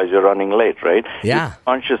you realize you're running late, right? Yeah. You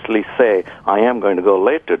consciously say, I am going to go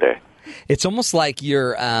late today. It's almost like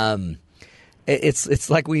you're it's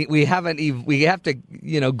like we have to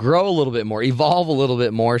grow a little bit more, evolve a little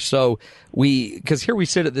bit more. So because here we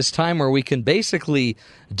sit at this time where we can basically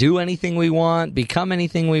do anything we want, become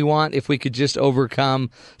anything we want, if we could just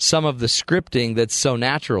overcome some of the scripting that's so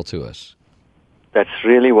natural to us. That's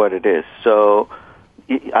really what it is. So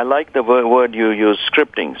I like the word you use,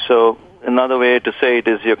 scripting. So another way to say it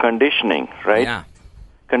is your conditioning, right? Yeah.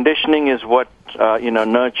 Conditioning is what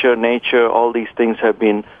nurture, nature, all these things have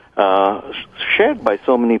been shared by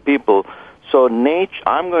so many people. So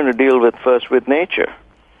I'm going to deal first with nature.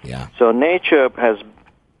 Yeah. So nature has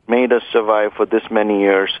made us survive for this many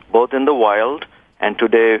years, both in the wild and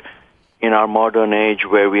today in our modern age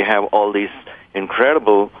where we have all these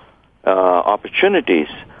incredible opportunities.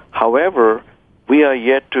 However, we are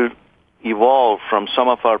yet to evolve from some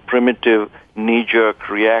of our primitive knee-jerk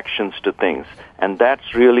reactions to things. And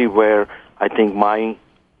that's really where I think my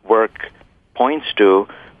work points to,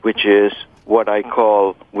 which is what I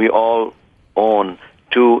call we all own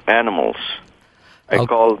two animals. I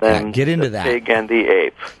call them get into the pig and the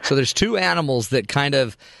ape. So there's two animals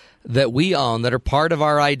that we own that are part of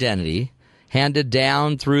our identity, handed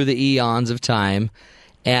down through the eons of time,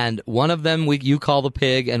 and one of them you call the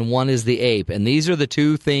pig and one is the ape. And these are the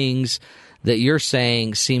two things that you're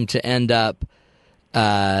saying seem to end up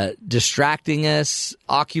distracting us,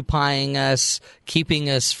 occupying us, keeping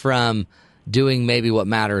us from doing maybe what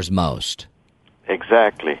matters most.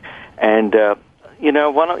 Exactly. And,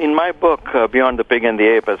 in my book, Beyond the Pig and the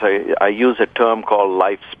Ape, as I use a term called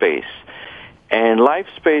life space. And life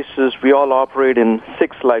spaces, we all operate in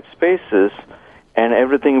 6 life spaces, and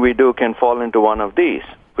everything we do can fall into one of these,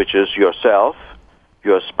 which is yourself,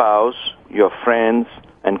 your spouse, your friends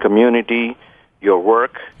and community, your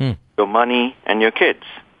work, your money, and your kids.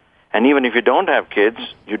 And even if you don't have kids,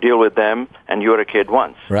 you deal with them, and you were a kid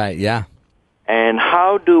once. Right, yeah. And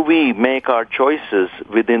how do we make our choices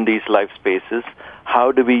within these life spaces?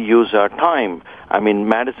 How do we use our time? I mean,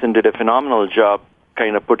 Madison did a phenomenal job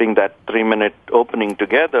kind of putting that 3-minute opening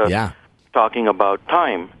together, talking about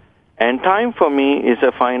time. And time for me is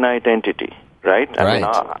a finite entity, right? I mean,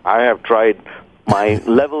 I have tried my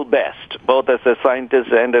level best, both as a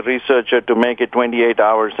scientist and a researcher, to make it 28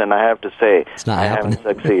 hours, and I have to say, I haven't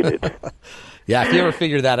succeeded. Yeah, if you ever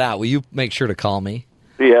figure that out, will you make sure to call me?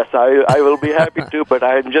 Yes, I will be happy to, but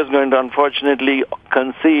I'm just going to unfortunately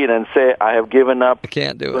concede and say I have given up. I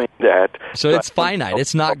can't do doing it. that. So it's finite.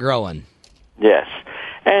 It's not growing. Yes.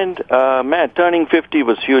 And, Matt, turning 50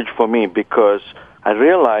 was huge for me because I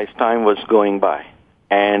realized time was going by.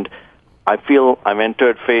 And I feel I've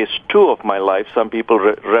entered phase 2 of my life. Some people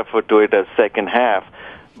refer to it as second half.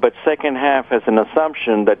 But second half has an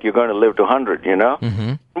assumption that you're going to live to 100, you know?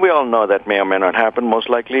 Mm-hmm. We all know that may or may not happen. Most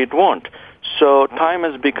likely it won't. So time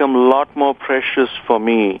has become a lot more precious for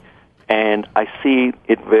me, and I see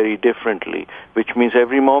it very differently, which means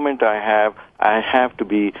every moment I have to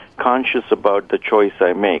be conscious about the choice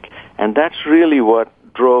I make. And that's really what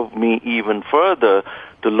drove me even further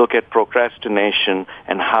to look at procrastination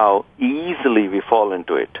and how easily we fall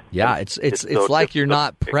into it. Yeah, it's so like you're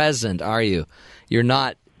not present, are you? You're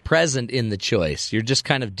not present in the choice. You're just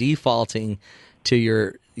kind of defaulting to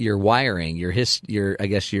your wiring, your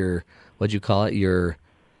what'd you call it? Your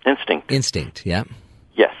instinct. Yeah.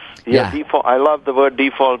 Yes. Yeah. Default. I love the word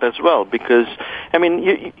default as well because, I mean,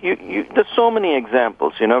 you there's so many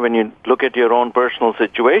examples. You know, when you look at your own personal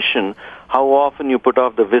situation, how often you put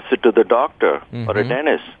off the visit to the doctor or a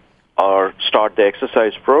dentist or start the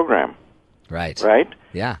exercise program. Right.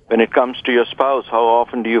 Yeah. When it comes to your spouse, how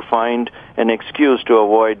often do you find an excuse to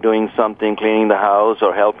avoid doing something, cleaning the house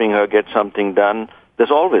or helping her get something done?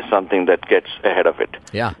 There's always something that gets ahead of it.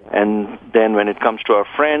 Yeah. And then when it comes to our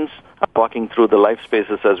friends, walking through the life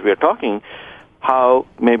spaces as we are talking, how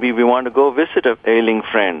maybe we want to go visit a ailing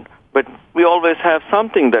friend, but we always have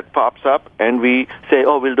something that pops up and we say,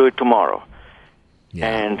 oh, we'll do it tomorrow. Yeah.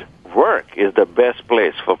 And work is the best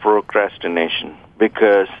place for procrastination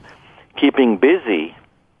because keeping busy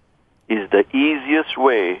is the easiest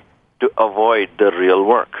way to avoid the real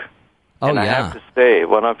work. I have to say,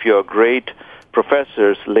 one of your great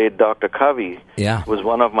professors, late Dr. Covey, was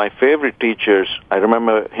one of my favorite teachers. I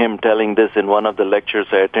remember him telling this in one of the lectures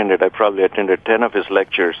I attended. I probably attended 10 of his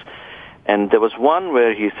lectures. And there was one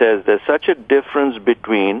where he says there's such a difference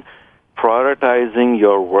between prioritizing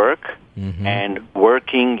your work and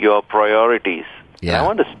working your priorities. Yeah. And I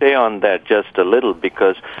want to stay on that just a little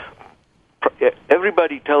because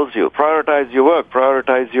everybody tells you, prioritize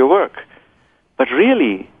your work. But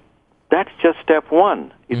really, that's just step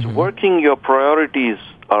one. It's working your priorities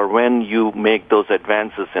are when you make those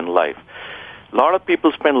advances in life. A lot of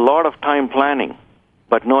people spend a lot of time planning,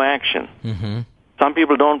 but no action. Some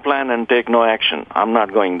people don't plan and take no action. I'm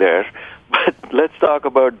not going there. But let's talk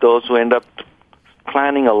about those who end up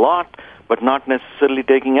planning a lot, but not necessarily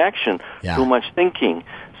taking action. Yeah. Too much thinking.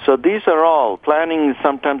 So these are all, planning is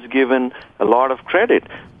sometimes given a lot of credit,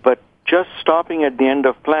 but just stopping at the end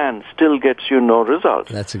of plan still gets you no result.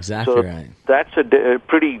 That's exactly right. That's a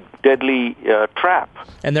pretty deadly trap.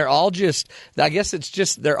 And they're all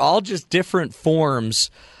they're all just different forms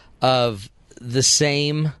of the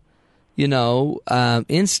same,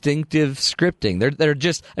 instinctive scripting. They're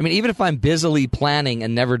just, even if I'm busily planning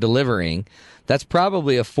and never delivering, that's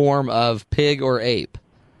probably a form of pig or ape.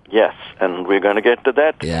 Yes, and we're going to get to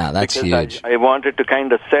that. Yeah, that's huge. I wanted to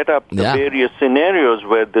kind of set up the various scenarios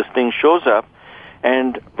where this thing shows up,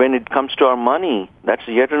 and when it comes to our money, that's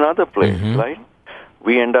yet another place, right?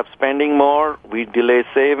 We end up spending more, we delay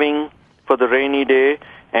saving for the rainy day,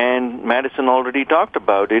 and Madison already talked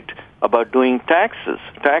about it, about doing taxes.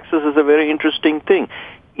 Taxes is a very interesting thing.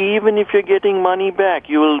 Even if you're getting money back,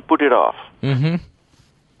 you will put it off.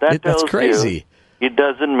 That's crazy. It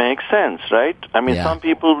doesn't make sense, right? Some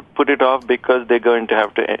people put it off because they're going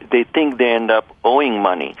to they think they end up owing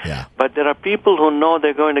money. Yeah. But there are people who know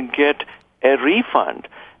they're going to get a refund,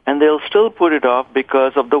 and they'll still put it off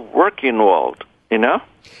because of the work involved,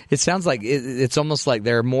 It sounds like it's almost like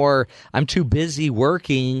they're more, I'm too busy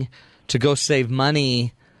working to go save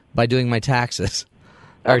money by doing my taxes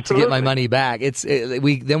or to get my money back.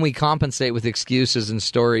 Then we compensate with excuses and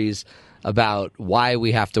stories about why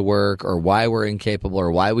we have to work or why we're incapable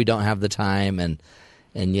or why we don't have the time,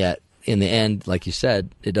 and yet in the end, like you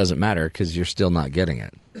said, it doesn't matter because you're still not getting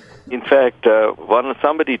it. In fact,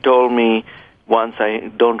 somebody told me once,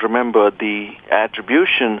 I don't remember the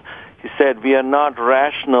attribution, he said, we are not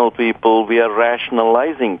rational people, we are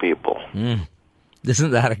rationalizing people.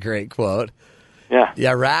 Isn't that a great quote? Yeah.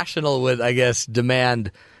 Yeah, rational would, I guess,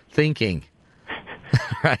 demand thinking.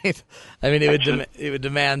 Right? It would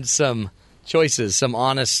demand some choices, some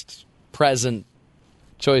honest, present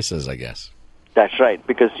choices, I guess. That's right,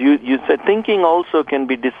 because you said thinking also can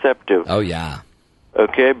be deceptive. Oh, yeah.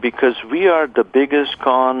 Okay, because we are the biggest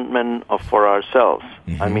con men for ourselves.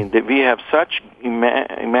 We have such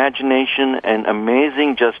imagination and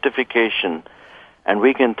amazing justification, and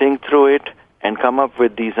we can think through it and come up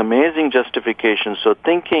with these amazing justifications. So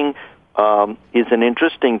thinking is an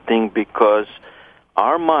interesting thing because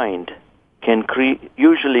our mind can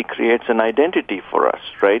usually creates an identity for us,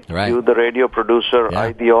 right? You, the radio producer,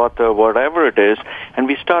 I, the author, whatever it is, and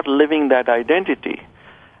we start living that identity.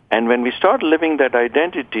 And when we start living that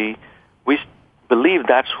identity, we believe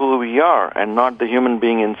that's who we are and not the human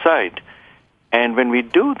being inside. And when we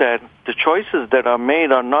do that, the choices that are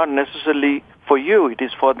made are not necessarily for you. It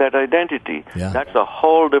is for that identity. That's a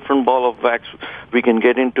whole different ball of wax we can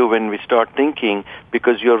get into when we start thinking,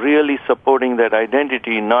 because you're really supporting that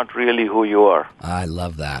identity, not really who you are. I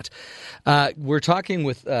love that. We're talking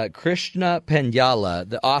with Krishna Pendyala,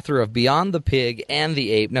 the author of Beyond the Pig and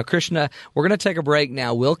the Ape. Now, Krishna, we're going to take a break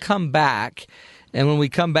now. We'll come back, and when we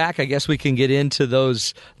come back, I guess we can get into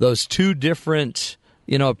those two different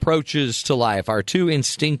approaches to life, our two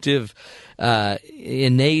instinctive,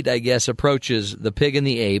 innate, I guess, approaches, the pig and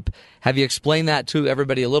the ape. Have you explained that to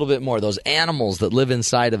everybody a little bit more, those animals that live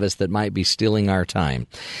inside of us that might be stealing our time?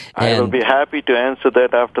 I will be happy to answer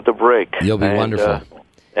that after the break. You'll be wonderful.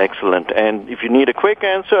 Excellent. And if you need a quick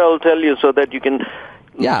answer, I'll tell you so that you can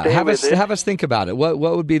have us think about it. What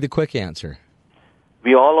would be the quick answer?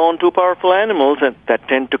 We all own two powerful animals that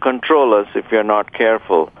tend to control us if we are not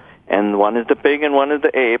careful. And one is the pig and one is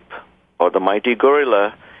the ape, or the mighty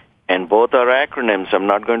gorilla, and both are acronyms. I'm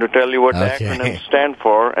not going to tell you what the acronyms stand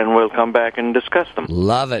for, and we'll come back and discuss them.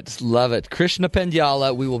 Love it, love it. Krishna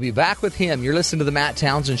Pendyala, we will be back with him. You're listening to The Matt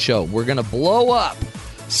Townsend Show. We're going to blow up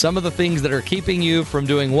some of the things that are keeping you from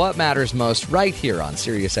doing what matters most right here on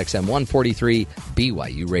Sirius XM 143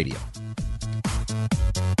 BYU Radio.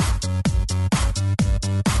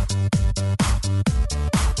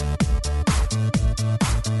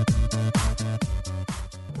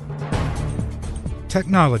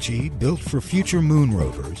 Technology built for future moon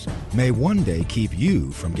rovers may one day keep you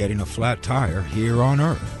from getting a flat tire here on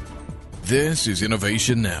Earth. This is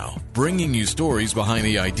Innovation Now, bringing you stories behind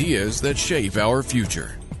the ideas that shape our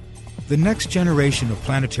future. The next generation of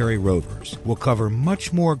planetary rovers will cover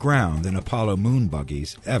much more ground than Apollo moon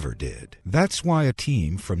buggies ever did. That's why a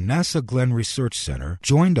team from NASA Glenn Research Center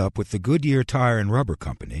joined up with the Goodyear Tire and Rubber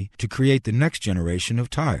Company to create the next generation of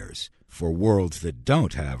tires for worlds that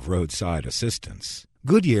don't have roadside assistance.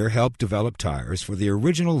 Goodyear helped develop tires for the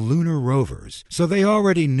original lunar rovers, so they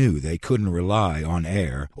already knew they couldn't rely on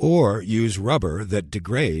air or use rubber that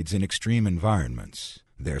degrades in extreme environments.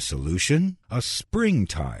 Their solution? A spring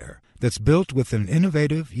tire that's built with an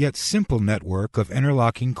innovative yet simple network of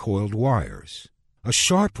interlocking coiled wires. A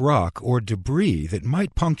sharp rock or debris that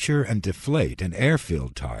might puncture and deflate an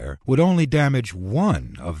air-filled tire would only damage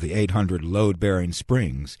one of the 800 load-bearing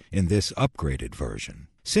springs in this upgraded version.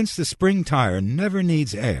 Since the spring tire never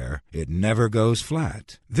needs air, it never goes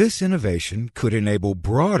flat. This innovation could enable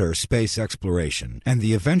broader space exploration and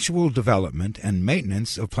the eventual development and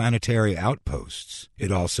maintenance of planetary outposts.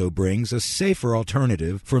 It also brings a safer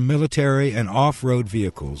alternative for military and off-road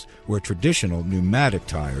vehicles where traditional pneumatic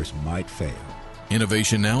tires might fail.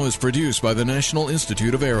 Innovation Now is produced by the National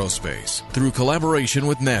Institute of Aerospace through collaboration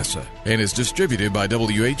with NASA and is distributed by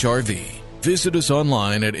WHRV. Visit us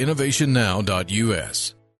online at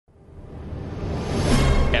innovationnow.us.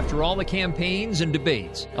 After all the campaigns and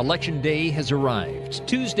debates, Election Day has arrived.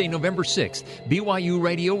 Tuesday, November 6th, BYU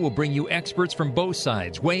Radio will bring you experts from both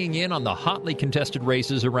sides weighing in on the hotly contested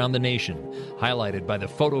races around the nation, highlighted by the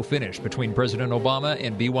photo finish between President Obama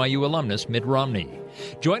and BYU alumnus Mitt Romney.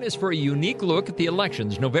 Join us for a unique look at the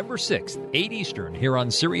elections November 6th, 8 Eastern, here on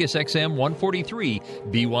Sirius XM 143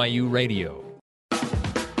 BYU Radio.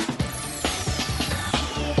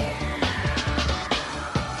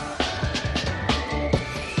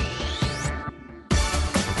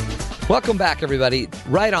 Welcome back, everybody.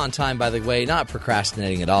 Right on time, by the way, not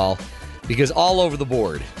procrastinating at all, because all over the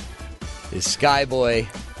board is Skyboy.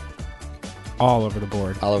 All over the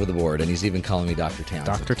board. All over the board, and he's even calling me Dr. Townsend.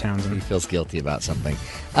 Dr. Townsend. He feels guilty about something.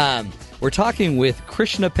 We're talking with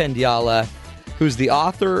Krishna Pendyala, who's the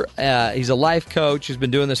author. He's a life coach. He's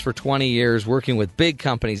been doing this for 20 years, working with big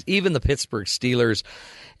companies, even the Pittsburgh Steelers.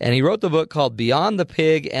 And he wrote the book called Beyond the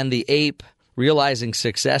Pig and the Ape, Realizing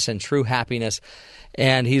Success and True Happiness.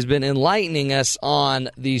 And he's been enlightening us on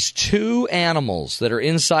these two animals that are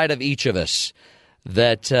inside of each of us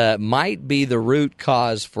that might be the root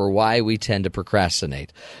cause for why we tend to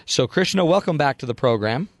procrastinate. So, Krishna, welcome back to the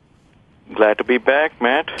program. Glad to be back,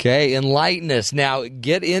 Matt. Okay, enlighten us. Now,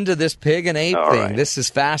 get into this pig and ape thing. Right. This is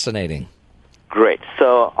fascinating. Great.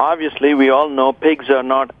 So, obviously, we all know pigs are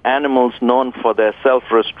not animals known for their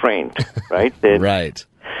self-restraint, right? Right.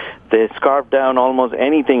 They scarf down almost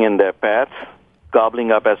anything in their path,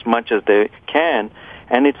 gobbling up as much as they can,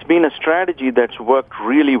 And it's been a strategy that's worked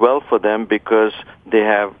really well for them because they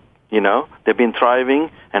have, they've been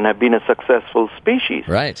thriving and have been a successful species.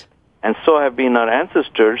 Right. And so have been our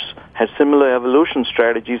ancestors, had similar evolution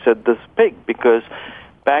strategies as this pig, because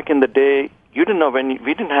back in the day, you didn't know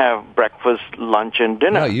we didn't have breakfast, lunch, and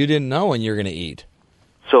dinner. No, you didn't know when you were going to eat.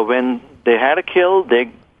 So when they had a kill,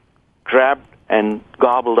 they grabbed and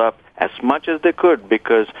gobbled up as much as they could,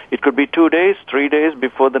 because it could be 2 days, 3 days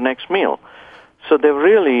before the next meal. So they're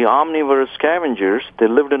really omnivorous scavengers. They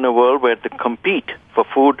lived in a world where they compete for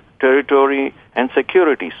food, territory, and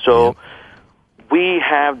security. So we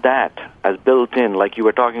have that as built in, like you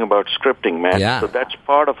were talking about scripting, man. Yeah. So that's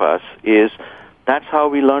part of us, that's how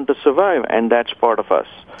we learn to survive, and that's part of us.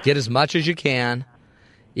 Get as much as you can,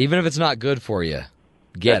 even if it's not good for you.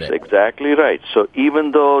 That's it. Exactly right. So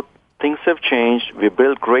even though things have changed, we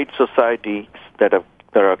built great societies that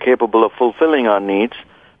are capable of fulfilling our needs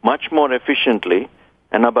much more efficiently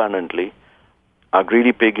and abundantly. Our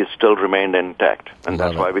greedy pig is still remained intact, and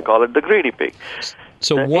that's why we call it the greedy pig.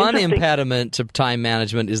 So one impediment to time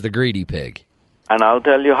management is the greedy pig. And I'll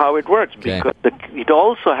tell you how it works, because it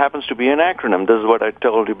also happens to be an acronym. This is what I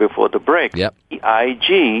told you before the break. Yep. The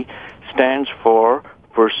IG stands for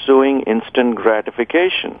pursuing instant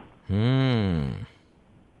gratification.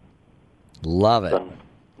 Love it.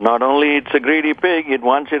 Not only it's a greedy pig, it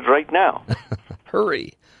wants it right now.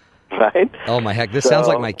 Hurry. Right? Oh, my heck. This sounds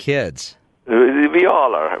like my kids. We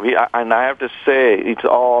all are. And I have to say, it's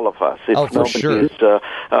all of us. It's for sure.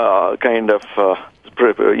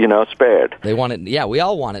 Spared. They want it. Yeah, we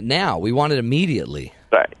all want it now. We want it immediately.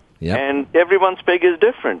 Right. Yep. And everyone's pig is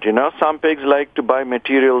different. Some pigs like to buy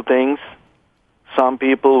material things. Some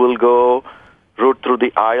people will go root through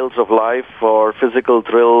the aisles of life for physical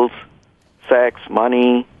thrills, sex,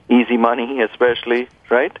 money, easy money especially,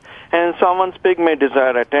 right? And someone's pig may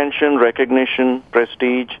desire attention, recognition,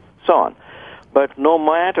 prestige, so on. But no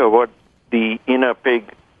matter what the inner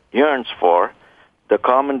pig yearns for, the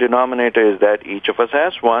common denominator is that each of us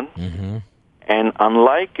has one. Mm-hmm. And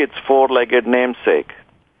unlike its four-legged namesake,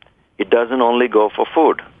 it doesn't only go for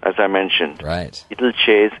food, as I mentioned. Right. It'll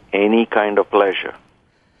chase any kind of pleasure,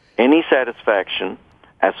 any satisfaction,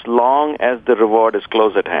 as long as the reward is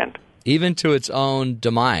close at hand. Even to its own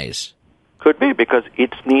demise. Could be, because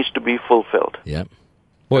it needs to be fulfilled. Yep.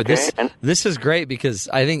 Boy, this is great, because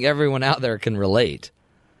I think everyone out there can relate.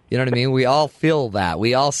 You know what I mean? We all feel that.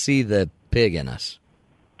 We all see the pig in us.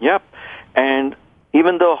 Yep. And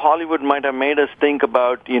even though Hollywood might have made us think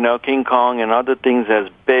about, King Kong and other things as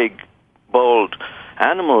big, bold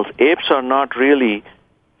animals, apes are not really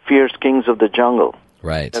fierce kings of the jungle.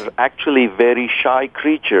 Right. They're actually very shy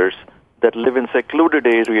creatures that live in secluded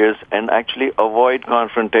areas and actually avoid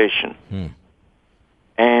confrontation.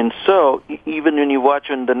 And so, even when you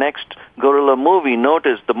watch in the next gorilla movie,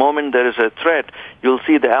 notice the moment there is a threat, you'll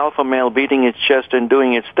see the alpha male beating its chest and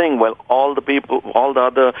doing its thing, while all the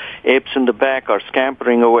other apes in the back are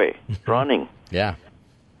scampering away, running. Yeah.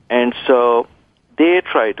 And so they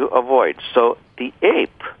try to avoid. So the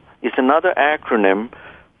ape is another acronym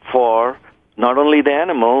for not only the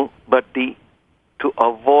animal, but to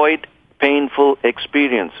avoid painful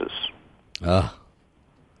experiences.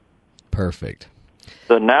 Perfect.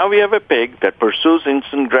 So now we have a pig that pursues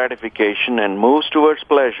instant gratification and moves towards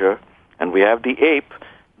pleasure, and we have the ape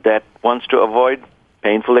that wants to avoid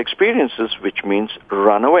painful experiences, which means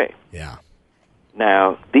run away. Yeah.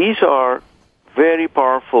 Now, these are very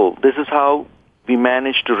powerful. This is how we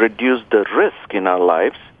manage to reduce the risk in our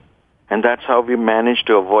lives, and that's how we manage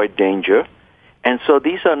to avoid danger. And so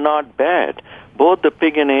these are not bad. Both the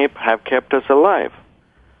pig and ape have kept us alive.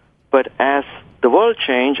 But as the world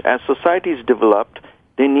changed, as societies developed,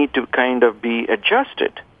 they need to kind of be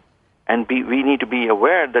adjusted. And we need to be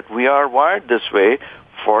aware that we are wired this way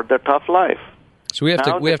for the tough life. So we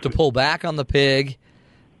have to pull back on the pig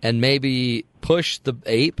and maybe push the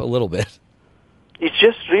ape a little bit. It's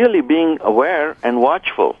just really being aware and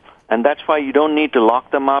watchful. And that's why you don't need to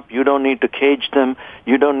lock them up. You don't need to cage them.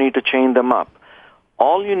 You don't need to chain them up.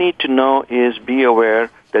 All you need to know is be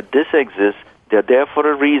aware that this exists. They're there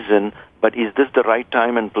for a reason, but is this the right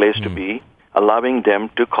time and place to be? Allowing them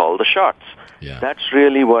to call the shots. Yeah. That's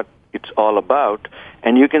really what it's all about.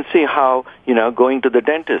 And you can see how, going to the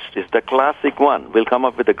dentist is the classic one. We'll come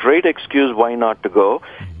up with a great excuse why not to go.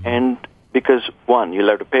 And because, one, you'll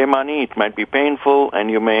have to pay money, it might be painful, and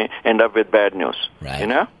you may end up with bad news.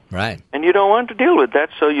 Right. Right. And you don't want to deal with that,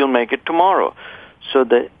 so you'll make it tomorrow. So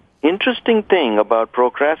the interesting thing about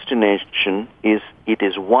procrastination is it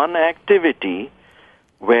is one activity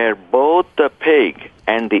where both the pig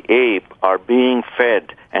and the ape are being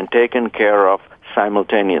fed and taken care of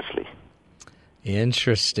simultaneously.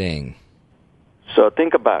 Interesting. So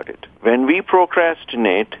think about it. When we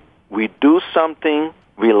procrastinate, we do something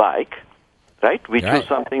we like, right? We choose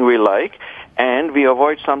something we like, and we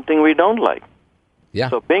avoid something we don't like. Yeah.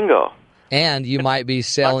 So bingo. And you might be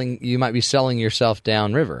selling yourself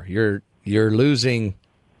downriver. You're losing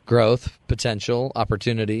growth, potential,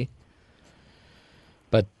 opportunity,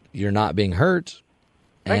 but you're not being hurt,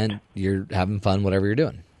 and you're having fun whatever you're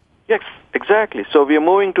doing. Yes, exactly. So we are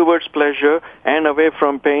moving towards pleasure and away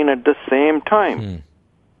from pain at the same time.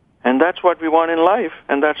 And that's what we want in life,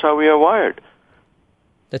 and that's how we are wired.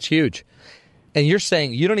 That's huge. And you're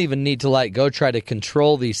saying you don't even need to go try to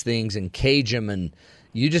control these things and cage them, and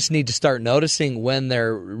you just need to start noticing when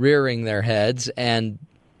they're rearing their heads and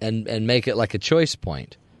make it like a choice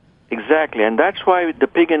point. Exactly, and that's why the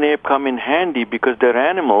pig and ape come in handy, because they're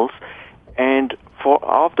animals. And for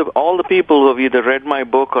all the people who have either read my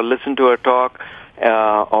book or listened to a talk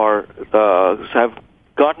or have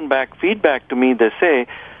gotten back feedback to me, they say,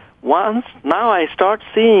 now I start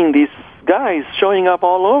seeing these guys showing up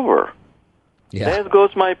all over. Yeah. There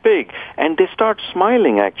goes my pig. And they start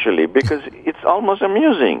smiling, actually, because it's almost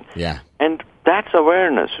amusing. Yeah. And that's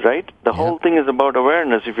awareness, right? The whole thing is about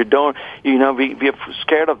awareness. If you don't, we are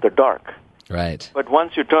scared of the dark. Right. But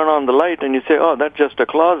once you turn on the light and you say, oh, that's just a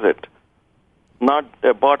closet, not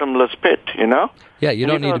a bottomless pit, Yeah, you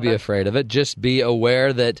don't need to be afraid of it. Just be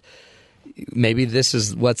aware that maybe this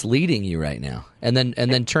is what's leading you right now, and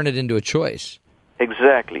then turn it into a choice.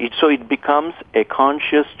 Exactly. So it becomes a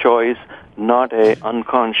conscious choice, not a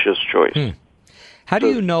unconscious choice. How do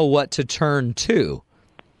you know what to turn to?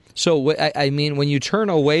 So, I mean, when you turn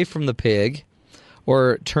away from the pig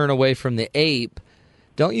or turn away from the ape,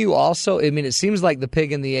 don't you also, it seems like the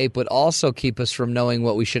pig and the ape would also keep us from knowing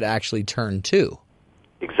what we should actually turn to.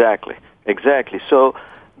 Exactly. So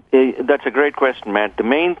that's a great question, Matt. The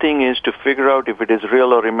main thing is to figure out if it is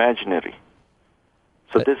real or imaginary.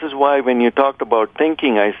 So this is why when you talked about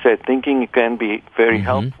thinking, I said thinking can be very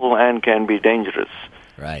helpful and can be dangerous.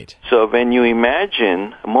 Right. So when you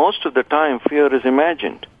imagine, most of the time fear is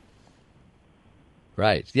imagined.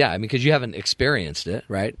 Right. Yeah, because you haven't experienced it,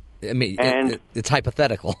 right? It's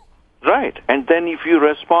hypothetical. Right. And then if you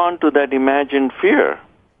respond to that imagined fear,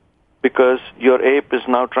 because your ape is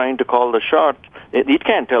now trying to call the shot, it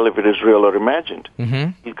can't tell if it is real or imagined.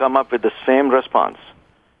 It'll come up with the same response.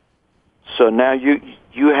 So now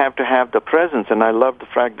you have to have the presence, and I love the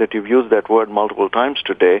fact that you've used that word multiple times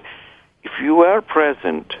today. If you are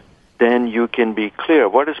present, then you can be clear.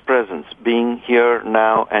 What is presence? Being here,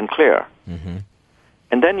 now, and clear.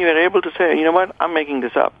 And then you are able to say, you know what, I'm making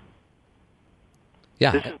this up.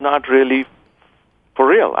 Yeah. This is not really for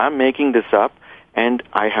real. I'm making this up, and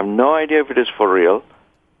I have no idea if it is for real.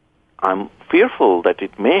 I'm fearful that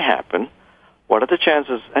it may happen. What are the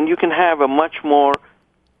chances? And you can have a much more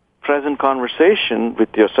present conversation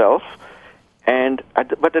with yourself.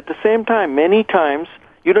 But at the same time, many times,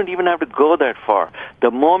 you don't even have to go that far.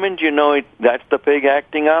 The moment you know that's the pig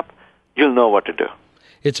acting up, you'll know what to do.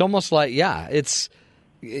 It's almost like, it's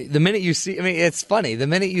the minute you see, it's funny. The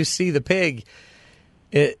minute you see the pig,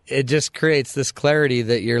 it just creates this clarity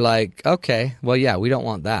that you're like, okay, well, yeah, we don't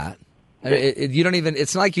want that. You don't even,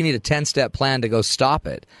 it's not like you need a 10-step plan to go stop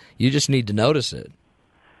it. You just need to notice it.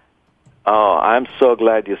 Oh, I'm so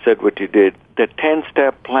glad you said what you did. The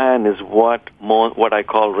 10-step plan is what I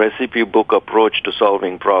call recipe book approach to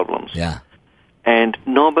solving problems. Yeah. And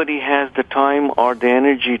nobody has the time or the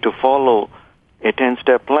energy to follow a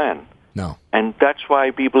 10-step plan. No. And that's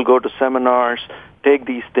why people go to seminars, take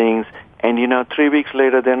these things, and 3 weeks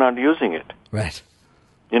later they're not using it. Right.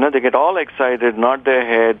 They get all excited, nod their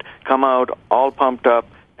head, come out all pumped up,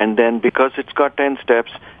 and then because it's got 10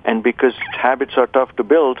 steps and because habits are tough to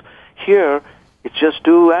build, here it's just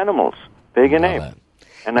two animals, pig and ape.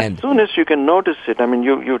 And as soon as you can notice it,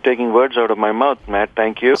 you're taking words out of my mouth, Matt,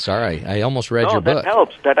 thank you. Sorry, I almost read your book. That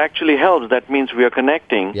helps. That actually helps. That means we are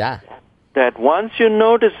connecting. Yeah. That once you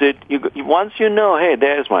notice it, once you know, hey,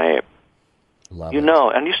 there's my ape. Love it.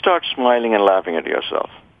 And you start smiling and laughing at yourself.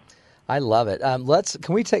 I love it.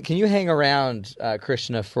 Can you hang around,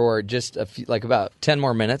 Krishna, for just a few, about 10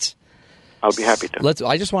 more minutes? I'll be happy to.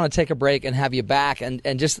 I just want to take a break and have you back and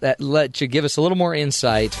just let you give us a little more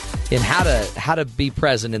insight in how to be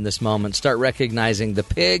present in this moment, start recognizing the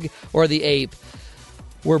pig or the ape.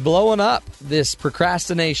 We're blowing up this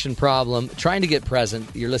procrastination problem, trying to get present.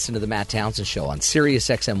 You're listening to the Matt Townsend Show on Sirius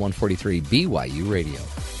XM 143 BYU Radio.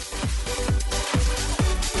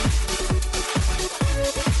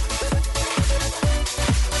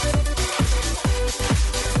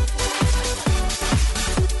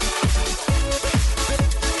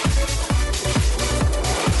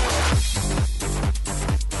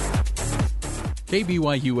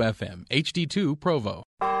 KBYU-FM, HD2 Provo.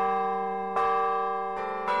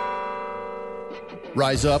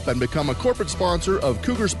 Rise up and become a corporate sponsor of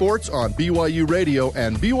Cougar Sports on BYU Radio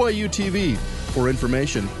and BYU TV. For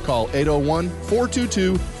information, call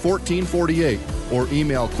 801-422-1448 or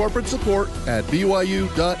email corporate support at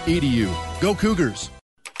byu.edu. Go Cougars!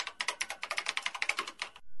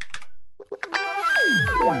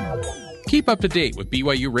 Keep up to date with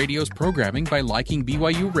BYU Radio's programming by liking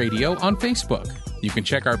BYU Radio on Facebook. You can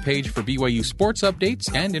check our page for BYU sports updates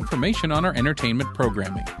and information on our entertainment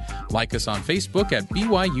programming. Like us on Facebook at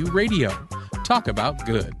BYU Radio. Talk about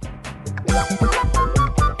good.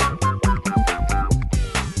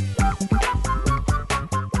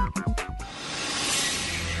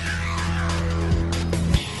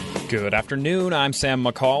 Good afternoon, I'm Sam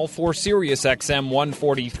McCall for Sirius XM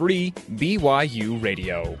 143 BYU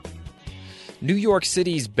Radio. New York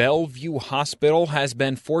City's Bellevue Hospital has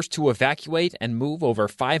been forced to evacuate and move over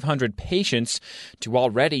 500 patients to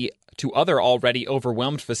other already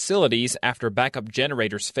overwhelmed facilities after backup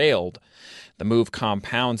generators failed. The move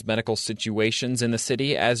compounds medical situations in the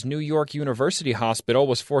city as New York University Hospital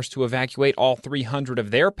was forced to evacuate all 300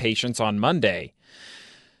 of their patients on Monday.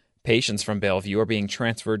 Patients from Bellevue are being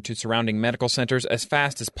transferred to surrounding medical centers as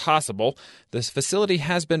fast as possible. This facility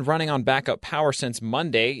has been running on backup power since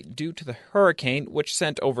Monday due to the hurricane, which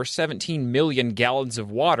sent over 17 million gallons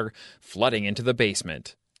of water flooding into the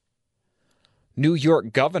basement. New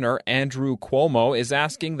York Governor Andrew Cuomo is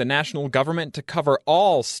asking the national government to cover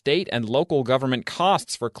all state and local government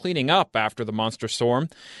costs for cleaning up after the monster storm.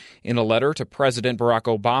 In a letter to President Barack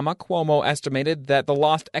Obama, Cuomo estimated that the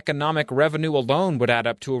lost economic revenue alone would add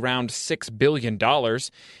up to around $6 billion.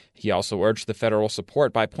 He also urged the federal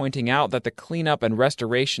support by pointing out that the cleanup and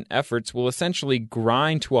restoration efforts will essentially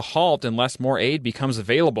grind to a halt unless more aid becomes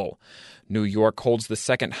available. New York holds the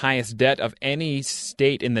second highest debt of any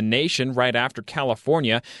state in the nation right after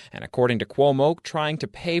California, and according to Cuomo, trying to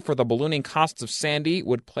pay for the ballooning costs of Sandy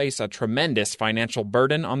would place a tremendous financial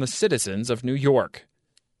burden on the citizens of New York.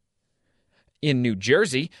 In New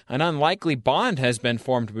Jersey, an unlikely bond has been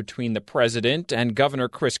formed between the president and Governor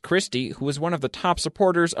Chris Christie, who is one of the top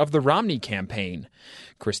supporters of the Romney campaign.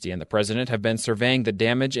 Christie and the president have been surveying the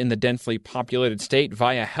damage in the densely populated state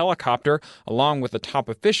via helicopter, along with a top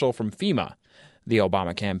official from FEMA. The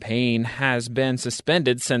Obama campaign has been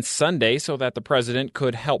suspended since Sunday so that the president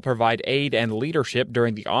could help provide aid and leadership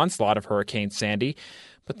during the onslaught of Hurricane Sandy.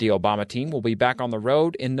 But the Obama team will be back on the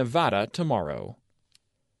road in Nevada tomorrow.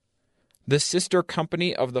 The sister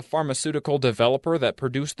company of the pharmaceutical developer that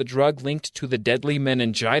produced the drug linked to the deadly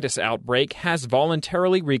meningitis outbreak has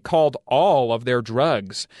voluntarily recalled all of their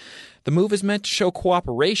drugs. The move is meant to show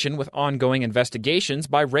cooperation with ongoing investigations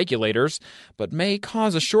by regulators, but may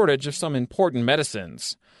cause a shortage of some important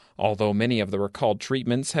medicines. Although many of the recalled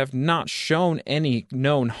treatments have not shown any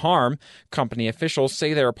known harm, company officials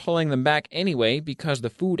say they are pulling them back anyway because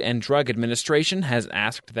the Food and Drug Administration has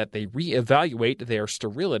asked that they reevaluate their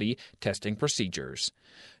sterility testing procedures.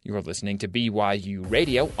 You're listening to BYU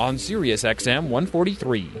Radio on Sirius XM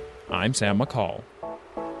 143. I'm Sam McCall.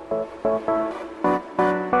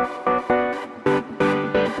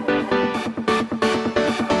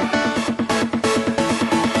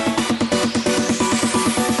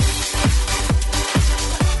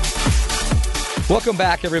 Welcome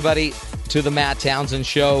back, everybody, to the Matt Townsend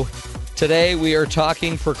Show. Today we are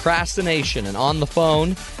talking procrastination, and on the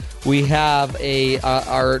phone we have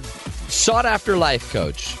our sought-after life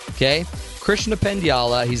coach, okay? Krishna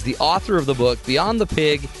Pendyala. He's the author of the book Beyond the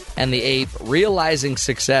Pig and the Ape, Realizing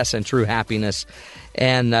Success and True Happiness.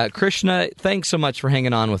 And Krishna, thanks so much for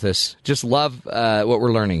hanging on with us. Just love what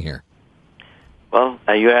we're learning here. Well,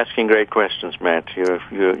 you're asking great questions, Matt.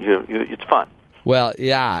 It's fun. Well,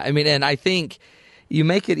 yeah. I mean, and I think you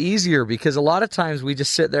make it easier because a lot of times we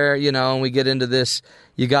just sit there, and we get into this,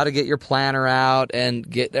 you got to get your planner out and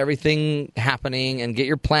get everything happening and get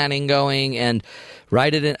your planning going and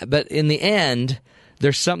write it in. But in the end,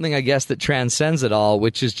 there's something, I guess, that transcends it all,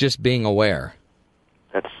 which is just being aware.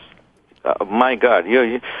 That's, my God,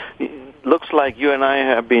 looks like you and I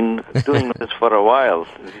have been doing this for a while.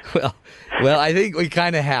 Well, I think we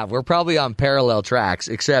kind of have. We're probably on parallel tracks,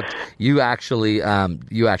 except you actually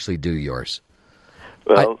do yours.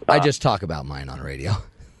 Well, I just talk about mine on radio.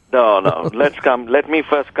 No. Let me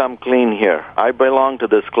first come clean here. I belong to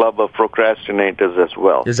this club of procrastinators as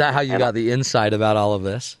well. Is that how you got the insight about all of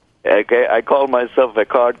this? Okay, I call myself a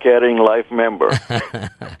card-carrying life member.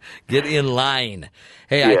 Get in line.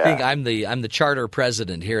 Hey, yeah. I think I'm the charter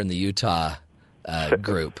president here in the Utah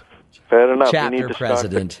group. Fair enough. Chapter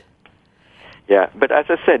president. Yeah, but as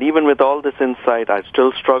I said, even with all this insight, I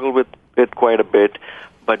still struggle with it quite a bit.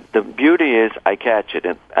 But the beauty is I catch it.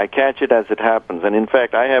 And I catch it as it happens. And in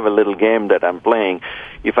fact, I have a little game that I'm playing.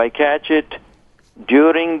 If I catch it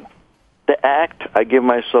during the act, I give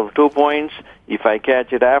myself 2 points. If I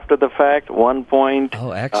catch it after the fact, 1 point.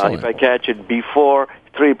 Oh, excellent. If I catch it before,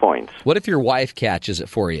 3 points. What if your wife catches it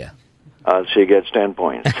for you? She gets 10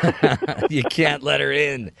 points. You can't let her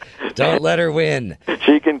in. Don't let her win.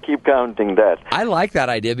 She can keep counting that. I like that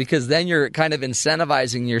idea because then you're kind of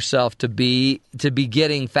incentivizing yourself to be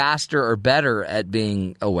getting faster or better at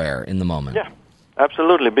being aware in the moment. Yeah,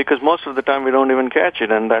 absolutely, because most of the time we don't even catch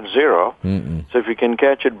it, and that's zero. Mm-mm. So if you can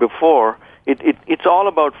catch it before, it's all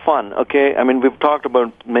about fun, okay? I mean, we've talked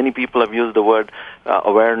about, many people have used the word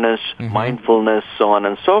awareness, mindfulness, so on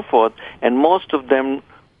and so forth, and most of them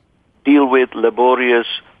deal with laborious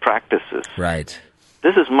practices. Right.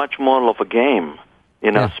 This is much more of a game,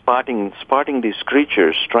 spotting these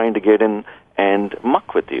creatures trying to get in and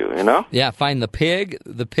muck with you, Yeah, find the pig.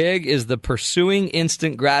 The pig is the pursuing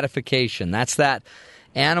instant gratification. That's that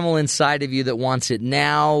animal inside of you that wants it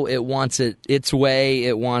now, it wants it its way,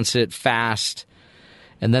 it wants it fast.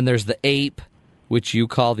 And then there's the ape, which you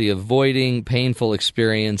call the avoiding painful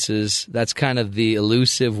experiences. That's kind of the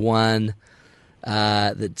elusive one.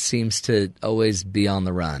 That seems to always be on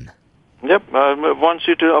the run. Yep, it wants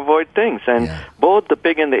you to avoid things. And both the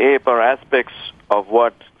pig and the ape are aspects of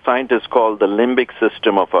what scientists call the limbic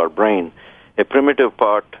system of our brain, a primitive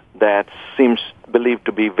part that seems believed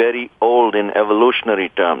to be very old in evolutionary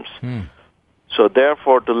terms. So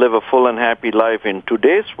therefore, to live a full and happy life in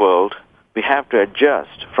today's world, we have to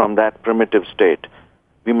adjust from that primitive state.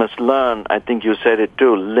 We must learn, I think you said it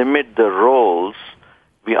too, limit the roles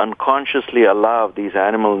we unconsciously allow these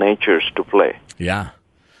animal natures to play. Yeah.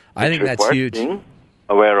 I think that's huge. Being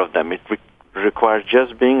aware of them. It requires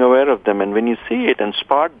just being aware of them. And when you see it and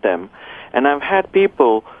spot them, and I've had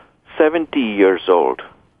people 70 years old,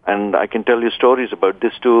 and I can tell you stories about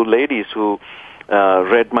these two ladies who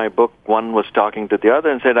read my book. One was talking to the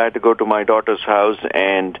other and said, I had to go to my daughter's house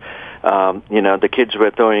and, the kids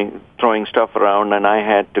were throwing stuff around and I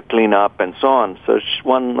had to clean up and so on. So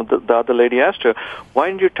the other lady asked her, why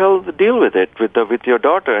didn't you deal with it with your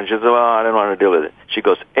daughter? And she said, well, I don't want to deal with it. She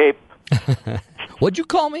goes, ape. What'd you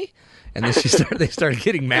call me? And then they started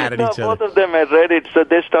getting mad at each other. Both of them had read it, so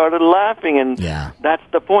they started laughing, and that's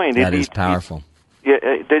the point. That is powerful.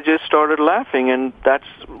 They just started laughing, and that's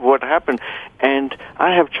what happened. And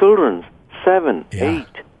I have children, 7, 8,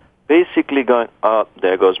 basically going, oh,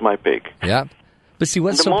 there goes my pig. Yeah. But see,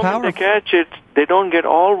 what's so powerful? The moment they catch it, they don't get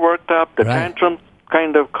all worked up. The tantrum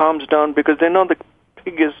kind of calms down because they know the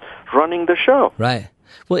pig is running the show. Right.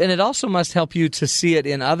 Well, and it also must help you to see it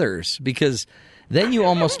in others because then you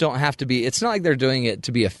almost don't have to be – it's not like they're doing it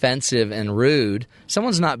to be offensive and rude.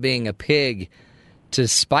 Someone's not being a pig to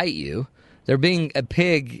spite you. They're being a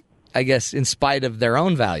pig, I guess, in spite of their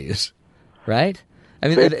own values, right? I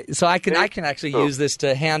mean, so I can actually use this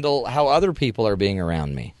to handle how other people are being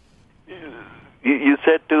around me. You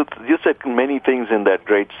said many things in that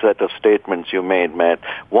great set of statements you made, Matt.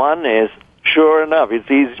 One is, sure enough, it's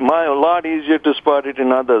a lot easier to spot it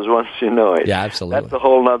in others once you know it. Yeah, absolutely. That's a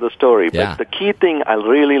whole other story. Yeah. But the key thing, I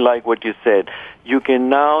really like what you said. You can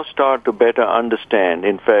now start to better understand.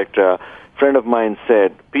 In fact, a friend of mine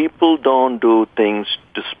said, people don't do things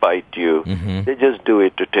to spite you. Mm-hmm. They just do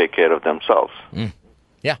it to take care of themselves.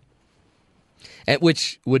 Yeah.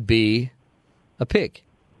 Which would be a pig.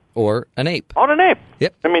 Or an ape. Or an ape.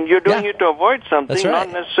 Yep. I mean, you're doing it to avoid something, not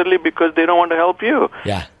necessarily because they don't want to help you.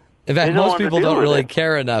 Yeah. In fact, most people don't really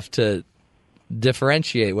care enough to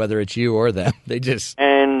differentiate whether it's you or them. They just...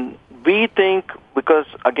 And we think, because,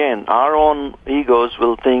 again, our own egos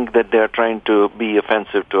will think that they're trying to be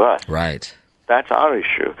offensive to us. Right. That's our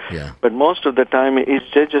issue. Yeah. But most of the time,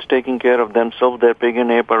 they're just taking care of themselves. Their pig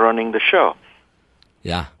and ape are running the show.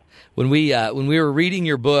 Yeah. When we were reading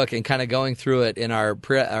your book and kind of going through it in our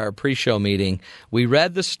pre-show meeting, we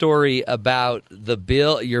read the story about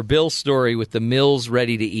your Bill story with the meals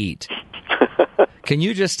ready to eat. Can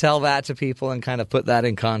you just tell that to people and kind of put that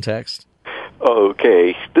in context?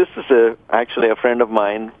 Okay. This is actually a friend of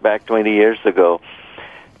mine back 20 years ago.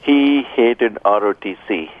 He hated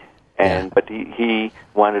ROTC. But he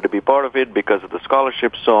wanted to be part of it because of the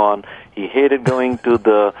scholarship, so on. He hated going to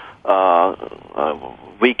the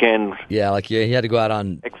weekend. Yeah, like he had to go out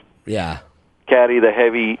on, carry the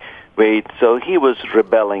heavy weight. So he was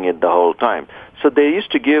rebelling it the whole time. So they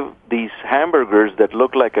used to give these hamburgers that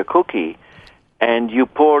look like a cookie, and you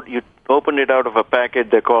open it out of a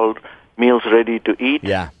packet. They're called meals ready to eat.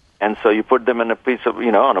 Yeah. And so you put them in a piece of,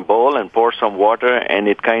 on a bowl and pour some water, and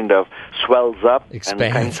it kind of swells up and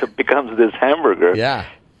kind of becomes this hamburger. Yeah.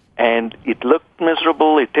 And it looked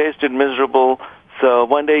miserable. It tasted miserable. So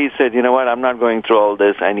one day he said, you know what, I'm not going through all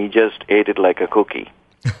this, and he just ate it like a cookie.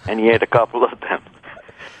 And he ate a couple of them.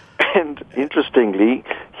 And interestingly,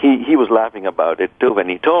 he was laughing about it too when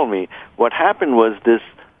he told me what happened was this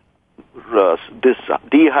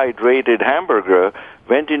dehydrated hamburger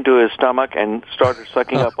went into his stomach and started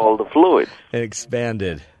sucking up all the fluids. It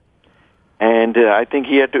expanded. And I think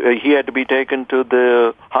he had to be taken to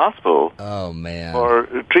the hospital. Oh, man. For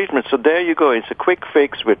treatment. So there you go. It's a quick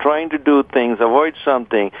fix. We're trying to do things, avoid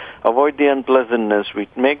something, avoid the unpleasantness. We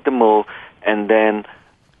make the move, and then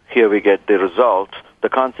here we get the results. The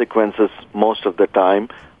consequences most of the time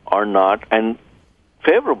are not and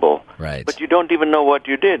favorable. Right. But you don't even know what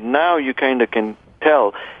you did. Now you kind of can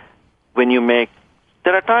tell when you make.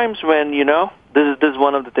 There are times when, this is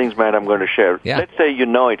one of the things, Matt, I'm going to share. Yeah. Let's say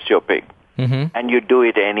it's your pig, and you do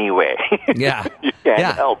it anyway. Yeah. You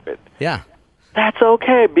can't help it. Yeah. That's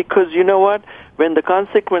okay, because you know what? When the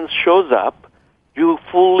consequence shows up, you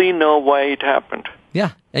fully know why it happened.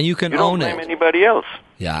 Yeah, and you can You own don't blame it. anybody else.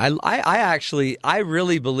 Yeah, I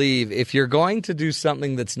really believe if you're going to do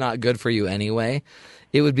something that's not good for you anyway,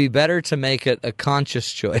 it would be better to make it a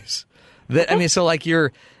conscious choice.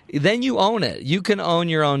 Then you own it. You can own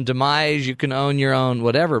your own demise, you can own your own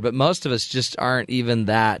whatever, but most of us just aren't even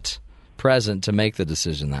that present to make the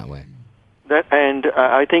decision that way.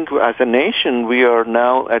 I think as a nation, we are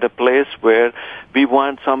now at a place where we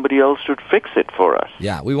want somebody else to fix it for us.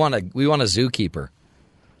 Yeah, we want a zookeeper.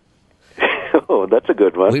 Oh, that's a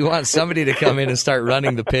good one. We want somebody to come in and start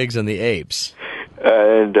running the pigs and the apes.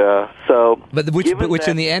 And which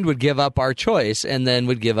in the end would give up our choice, and then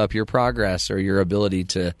would give up your progress or your ability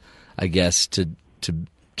to, I guess, to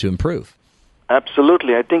improve.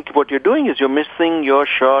 Absolutely. I think what you're doing is you're missing your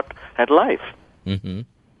shot at life. Mm-hmm.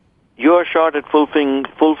 Your shot at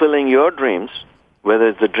fulfilling your dreams, whether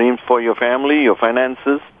it's the dreams for your family, your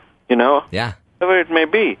finances, Yeah. whatever it may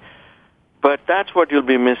be. But that's what you'll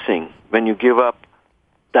be missing when you give up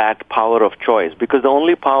that power of choice, because the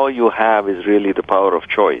only power you have is really the power of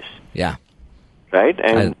choice. Yeah. Right?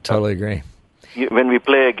 And I totally agree. When we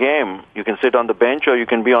play a game, you can sit on the bench or you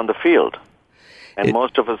can be on the field. And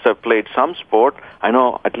most of us have played some sport. I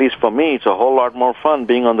know, at least for me, it's a whole lot more fun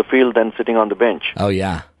being on the field than sitting on the bench. Oh,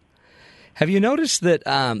 yeah. Have you noticed that,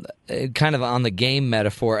 kind of on the game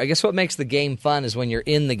metaphor, I guess what makes the game fun is when you're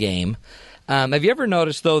in the game. Have you ever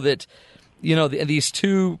noticed, though, that, these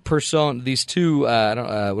two, what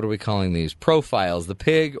are we calling these? Profiles, the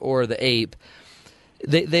pig or the ape,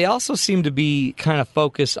 they also seem to be kind of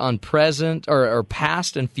focused on present or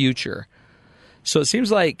past and future. So it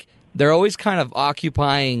seems like they're always kind of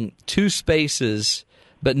occupying two spaces,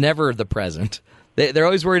 but never the present. They're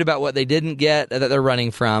always worried about what they didn't get that they're running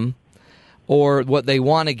from, or what they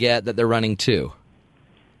want to get that they're running to.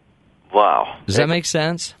 Wow. Does that make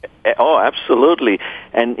sense? Oh, absolutely.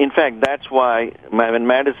 And in fact, that's why when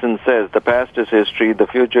Madison says the past is history, the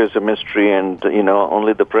future is a mystery, and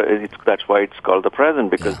only that's why it's called the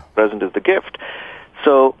present, because the present is the gift.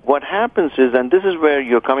 So what happens is, and this is where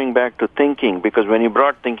you're coming back to thinking, because when you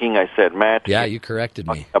brought thinking, I said, Matt, yeah, you corrected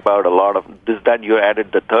me about a lot of this, that you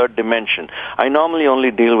added the third dimension. I normally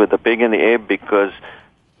only deal with the pig and the ape because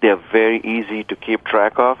they're very easy to keep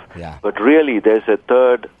track of. Yeah. But really, there's a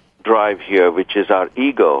third drive here, which is our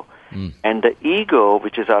ego. And the ego,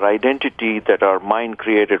 which is our identity that our mind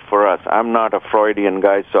created for us. I'm not a Freudian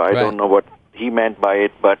guy, so I don't know what he meant by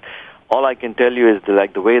it, but all I can tell you is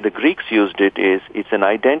the way the Greeks used it is it's an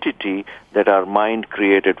identity that our mind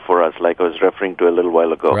created for us, like I was referring to a little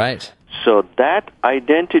while ago. Right. So that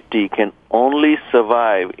identity can only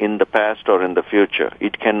survive in the past or in the future.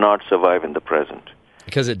 It cannot survive in the present.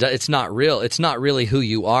 Because it's not real. It's not really who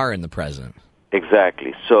you are in the present.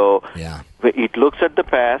 Exactly. So it looks at the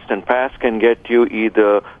past, and past can get you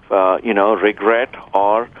either, regret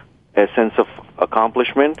or a sense of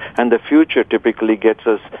accomplishment, and the future typically gets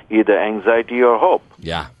us either anxiety or hope.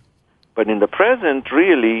 Yeah. But in the present,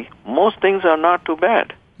 really, most things are not too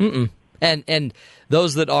bad. Mm-mm. And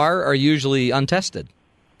those that are usually untested.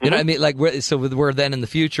 You know what I mean? Like we're then in the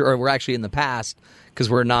future, or we're actually in the past, because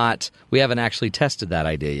we haven't actually tested that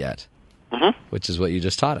idea yet, which is what you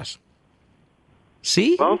just taught us.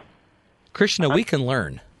 See? Well, Krishna, we can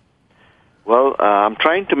learn. Well, I'm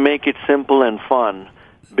trying to make it simple and fun,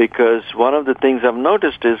 because one of the things I've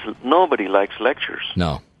noticed is nobody likes lectures.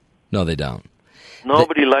 No, they don't.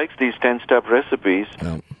 Nobody likes these 10-step recipes,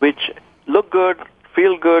 which look good,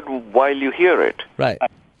 feel good while you hear it. Right.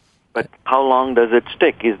 But how long does it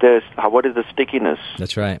stick? What is the stickiness?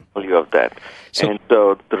 That's right. Value of that. And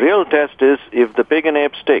so the real test is if the pig and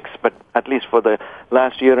ape sticks. But at least for the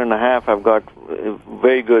last year and a half, I've got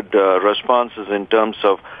very good responses in terms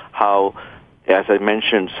of how, as I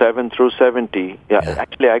mentioned, 7 through 70. Yeah.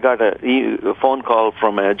 Actually, I got a phone call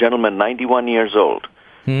from a gentleman, 91 years old,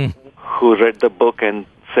 who read the book and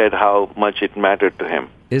said how much it mattered to him.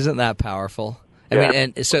 Isn't that powerful? I mean,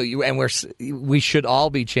 and so we should all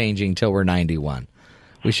be changing till we're 91.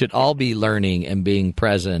 We should all be learning and being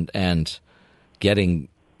present and getting,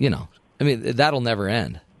 that'll never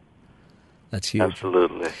end. That's huge.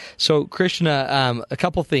 Absolutely. So, Krishna, a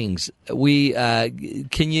couple things. Let's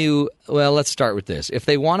start with this. If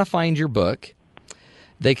they want to find your book,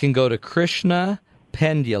 they can go to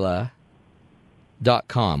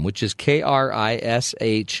KrishnaPendula.com, which is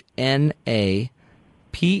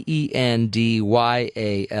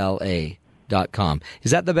KrishnaPendyala.com.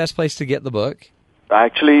 Is that the best place to get the book?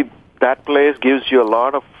 Actually, that place gives you a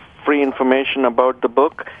lot of free information about the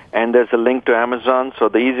book, and there's a link to Amazon, so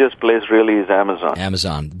the easiest place really is Amazon.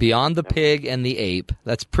 Amazon. Beyond the Pig and the Ape,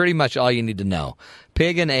 that's pretty much all you need to know.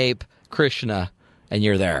 Pig and Ape, Krishna, and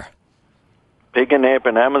you're there. Pig and Ape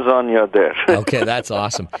and Amazon, you're there. Okay, that's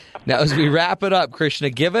awesome. Now, as we wrap it up, Krishna,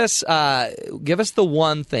 give us the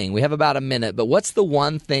one thing. We have about a minute, but what's the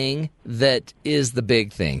one thing that is the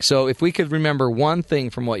big thing? So if we could remember one thing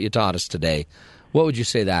from what you taught us today, what would you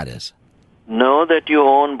say that is? Know that you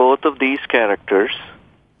own both of these characters.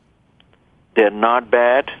 They're not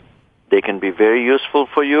bad. They can be very useful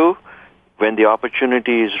for you. When the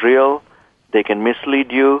opportunity is real, they can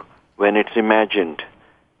mislead you when it's imagined.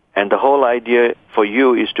 And the whole idea for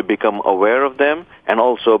you is to become aware of them and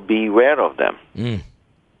also beware of them.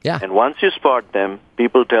 Yeah. And once you spot them,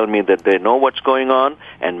 people tell me that they know what's going on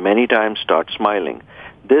and many times start smiling.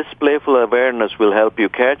 This playful awareness will help you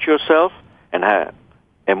catch yourself and have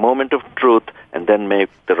a moment of truth and then make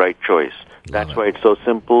the right choice. That's why it's so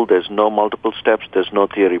simple. There's no multiple steps. There's no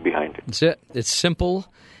theory behind it. That's it. It's simple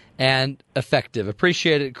and effective.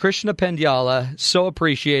 Appreciate it. Krishna Pendyala, so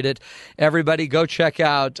appreciate it. Everybody go check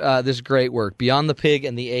out this great work, Beyond the Pig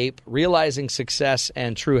and the Ape, Realizing Success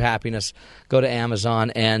and True Happiness. Go to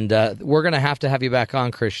Amazon, and we're going to have you back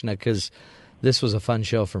on, Krishna, because this was a fun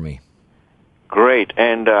show for me. Great.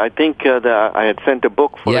 And I think I had sent a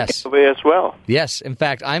book for a giveaway as well. Yes. In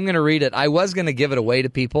fact, I'm going to read it. I was going to give it away to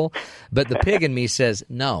people, but the pig in me says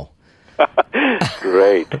no.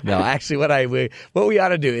 Great. No, actually, what we ought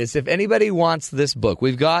to do is if anybody wants this book,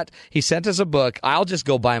 he sent us a book. I'll just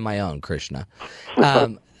go buy my own, Krishna.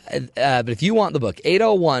 But if you want the book,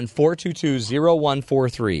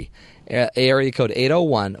 801-422-0143. Area code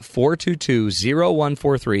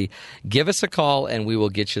 801-422-0143. Give us a call, and we will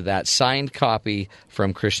get you that signed copy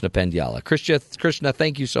from Krishna Pendyala. Krishna,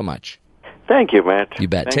 thank you so much. Thank you, Matt. You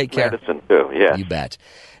bet. Thanks, Take care. Madison, too. Yeah. You bet.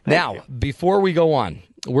 Now, before we go on,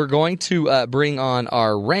 we're going to bring on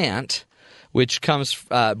our rant, which comes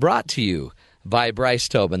brought to you by Bryce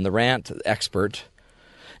Tobin, the rant expert.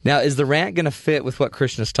 Now, is the rant going to fit with what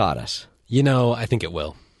Krishna's taught us? I think it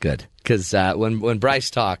will. Good, because when Bryce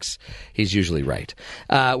talks, he's usually right.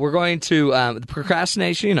 We're going to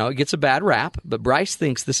procrastination. It gets a bad rap, but Bryce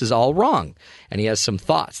thinks this is all wrong, and he has some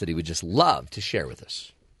thoughts that he would just love to share with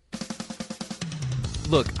us.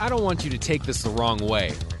 Look, I don't want you to take this the wrong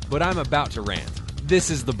way, but I'm about to rant. This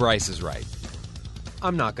is the Bryce is Right.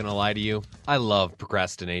 I'm not going to lie to you. I love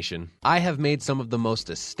procrastination. I have made some of the most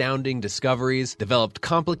astounding discoveries, developed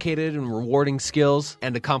complicated and rewarding skills,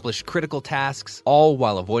 and accomplished critical tasks, all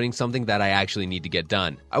while avoiding something that I actually need to get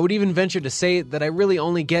done. I would even venture to say that I really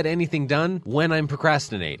only get anything done when I'm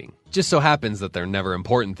procrastinating. Just so happens that they're never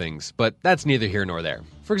important things, but that's neither here nor there.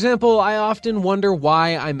 For example, I often wonder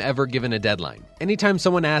why I'm ever given a deadline. Anytime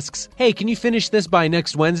someone asks, hey, can you finish this by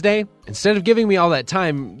next Wednesday? Instead of giving me all that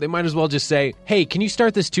time, they might as well just say, hey, can you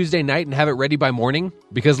start this Tuesday night and have it ready by morning?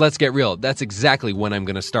 Because let's get real, that's exactly when I'm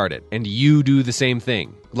going to start it. And you do the same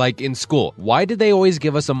thing. Like in school, why did they always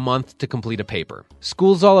give us a month to complete a paper?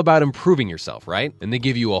 School's all about improving yourself, right? And they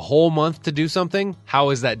give you a whole month to do something?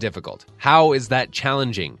 How is that difficult? How is that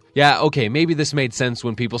challenging? Yeah, okay, maybe this made sense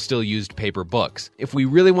when people still used paper books. If we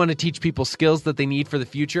really want to teach people skills that they need for the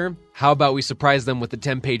future, how about we surprise them with a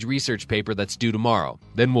 10-page research paper that's due tomorrow?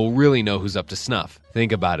 Then we'll really know who's up to snuff.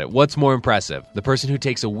 Think about it. What's more impressive? The person who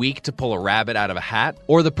takes a week to pull a rabbit out of a hat,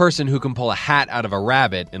 or the person who can pull a hat out of a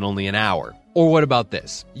rabbit in only an hour? Or what about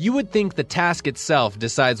this? You would think the task itself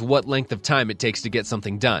decides what length of time it takes to get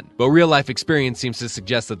something done, but real-life experience seems to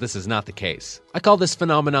suggest that this is not the case. I call this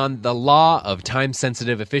phenomenon the law of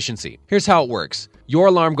time-sensitive efficiency. Here's how it works. Your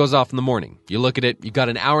alarm goes off in the morning. You look at it, you got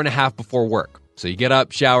an hour and a half before work. So you get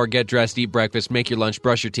up, shower, get dressed, eat breakfast, make your lunch,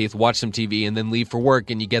 brush your teeth, watch some TV, and then leave for work,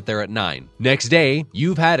 and you get there at 9. Next day,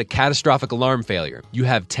 you've had a catastrophic alarm failure. You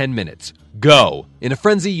have 10 minutes. Go! In a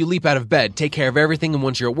frenzy, you leap out of bed, take care of everything, and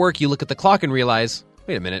once you're at work, you look at the clock and realize,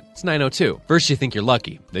 wait a minute, it's 9:02. First you think you're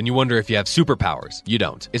lucky. Then you wonder if you have superpowers. You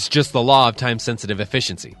don't. It's just the law of time-sensitive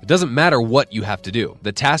efficiency. It doesn't matter what you have to do.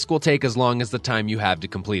 The task will take as long as the time you have to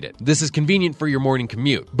complete it. This is convenient for your morning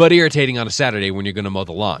commute, but irritating on a Saturday when you're going to mow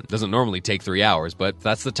the lawn. Doesn't normally take 3 hours, but if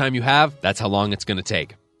that's the time you have, that's how long it's going to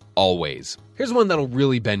take. Always. Here's one that'll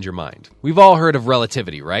really bend your mind. We've all heard of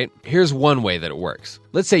relativity, right? Here's one way that it works.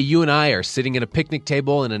 Let's say you and I are sitting at a picnic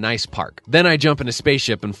table in a nice park. Then I jump in a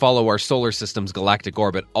spaceship and follow our solar system's galactic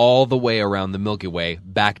orbit all the way around the Milky Way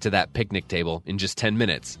back to that picnic table in just 10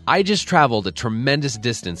 minutes. I just traveled a tremendous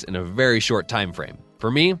distance in a very short time frame.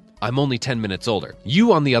 For me, I'm only 10 minutes older.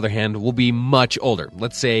 You, on the other hand, will be much older.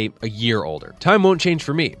 Let's say a year older. Time won't change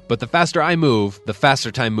for me, but the faster I move, the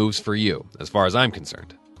faster time moves for you, as far as I'm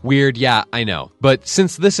concerned. Weird, yeah, I know. But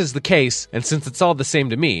since this is the case, and since it's all the same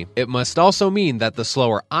to me, it must also mean that the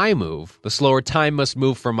slower I move, the slower time must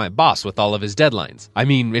move for my boss with all of his deadlines. I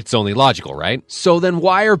mean, it's only logical, right? So then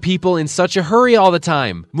why are people in such a hurry all the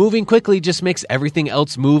time? Moving quickly just makes everything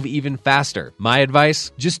else move even faster. My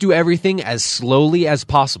advice, just do everything as slowly as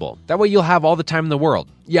possible. That way you'll have all the time in the world.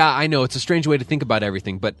 Yeah, I know, it's a strange way to think about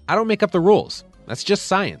everything, but I don't make up the rules. That's just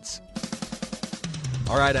science.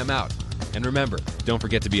 All right, I'm out. And remember, don't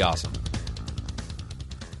forget to be awesome.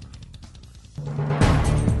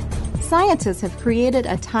 Scientists have created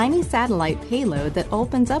a tiny satellite payload that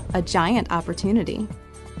opens up a giant opportunity.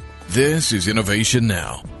 This is Innovation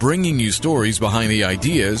Now, bringing you stories behind the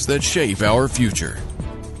ideas that shape our future.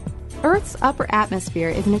 Earth's upper atmosphere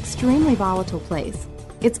is an extremely volatile place.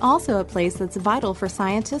 It's also a place that's vital for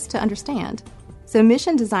scientists to understand, so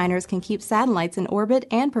mission designers can keep satellites in orbit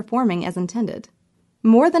and performing as intended.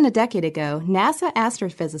 More than a decade ago, NASA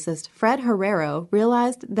astrophysicist Fred Herrero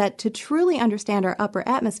realized that to truly understand our upper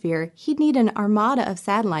atmosphere, he'd need an armada of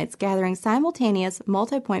satellites gathering simultaneous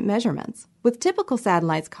multi-point measurements. With typical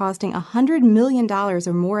satellites costing $100 million or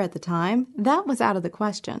more at the time, that was out of the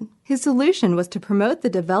question. His solution was to promote the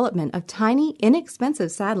development of tiny, inexpensive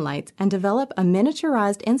satellites and develop a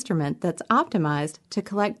miniaturized instrument that's optimized to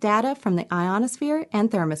collect data from the ionosphere and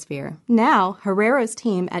thermosphere. Now, Herrero's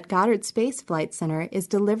team at Goddard Space Flight Center is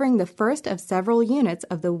delivering the first of several units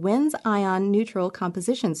of the WINS Ion Neutral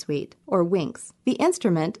Composition Suite, or WINCS. The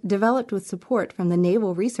instrument, developed with support from the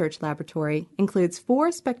Naval Research Laboratory, includes 4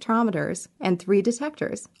 spectrometers and 3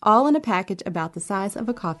 detectors, all in a package about the size of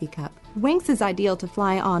a coffee cup. WINCS is ideal to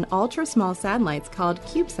fly on ultra-small satellites called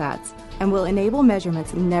CubeSats and will enable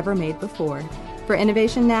measurements never made before. For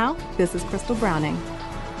Innovation Now, this is Crystal Browning.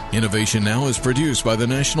 Innovation Now is produced by the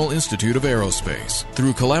National Institute of Aerospace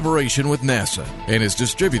through collaboration with NASA and is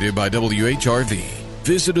distributed by WHRV.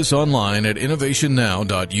 Visit us online at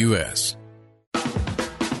innovationnow.us.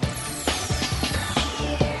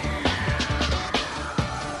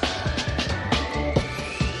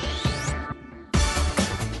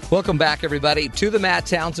 Welcome back, everybody, to the Matt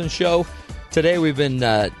Townsend Show. Today we've been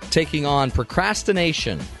taking on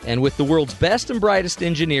procrastination, and with the world's best and brightest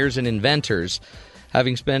engineers and inventors,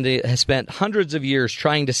 having spent hundreds of years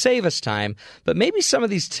trying to save us time, but maybe some of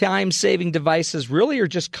these time-saving devices really are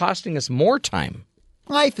just costing us more time.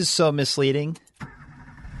 Life is so misleading.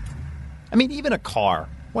 I mean, even a car.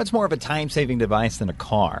 What's more of a time-saving device than a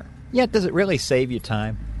car? Yet, does it really save you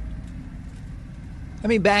time? I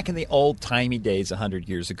mean, back in the old-timey days 100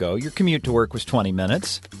 years ago, your commute to work was 20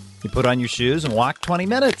 minutes. You put on your shoes and walk 20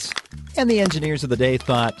 minutes. And the engineers of the day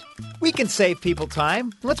thought, we can save people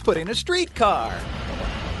time. Let's put in a streetcar.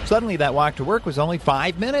 Suddenly, that walk to work was only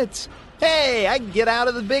 5 minutes. Hey, I can get out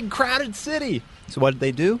of the big crowded city. So what did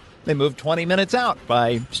they do? They moved 20 minutes out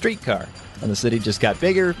by streetcar. And the city just got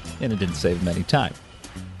bigger, and it didn't save them any time.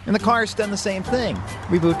 And the car's done the same thing.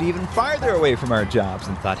 We moved even farther away from our jobs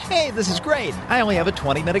and thought, hey, this is great. I only have a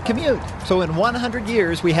 20-minute commute. So in 100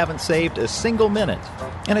 years, we haven't saved a single minute.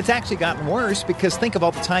 And it's actually gotten worse because think of all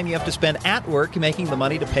the time you have to spend at work making the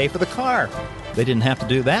money to pay for the car. They didn't have to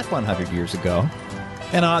do that 100 years ago.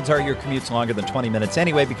 And odds are your commute's longer than 20 minutes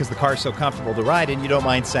anyway because the car's so comfortable to ride in, you don't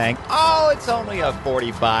mind saying, oh, it's only a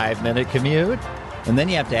 45-minute commute. And then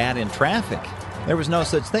you have to add in traffic. There was no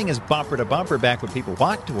such thing as bumper to bumper back when people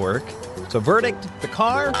walked to work. So verdict, the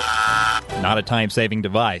car, not a time-saving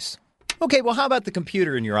device. Okay, well, how about the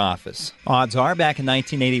computer in your office? Odds are, back in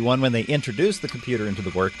 1981 when they introduced the computer into the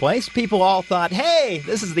workplace, people all thought, hey,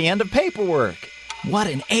 this is the end of paperwork. What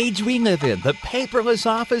an age we live in. The paperless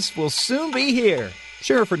office will soon be here.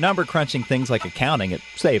 Sure, for number crunching things like accounting, it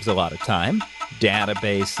saves a lot of time.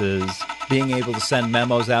 Databases, being able to send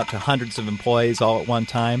memos out to hundreds of employees all at one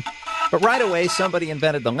time. But right away, somebody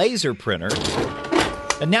invented the laser printer,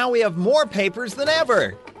 and now we have more papers than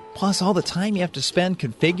ever. Plus, all the time you have to spend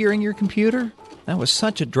configuring your computer. That was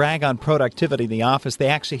such a drag on productivity in the office, they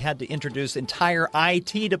actually had to introduce entire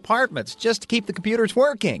IT departments just to keep the computers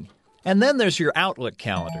working. And then there's your Outlook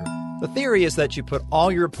calendar. The theory is that you put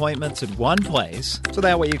all your appointments in one place, so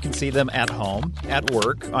that way you can see them at home, at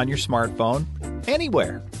work, on your smartphone,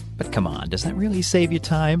 anywhere. But come on, does that really save you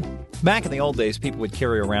time? Back in the old days, people would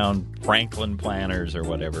carry around Franklin planners or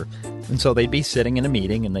whatever. And so they'd be sitting in a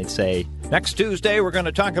meeting and they'd say, next Tuesday we're going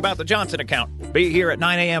to talk about the Johnson account. Be here at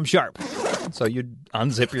 9 a.m. sharp. So you'd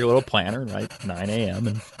unzip your little planner, right, 9 a.m.,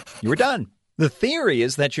 and you were done. The theory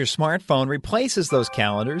is that your smartphone replaces those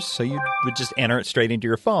calendars, so you would just enter it straight into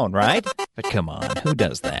your phone, right? But come on, who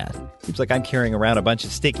does that? Seems like I'm carrying around a bunch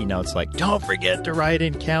of sticky notes like, don't forget to write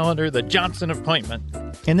in calendar the Johnson appointment.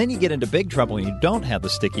 And then you get into big trouble when you don't have the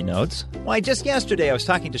sticky notes. Why, just yesterday I was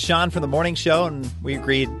talking to Sean from the morning show, and we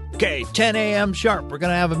agreed, okay, 10 a.m. sharp, we're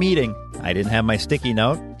going to have a meeting. I didn't have my sticky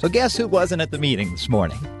note, so guess who wasn't at the meeting this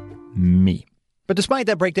morning? Me. But despite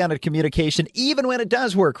that breakdown of communication, even when it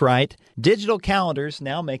does work right, digital calendars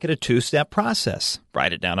now make it a two-step process.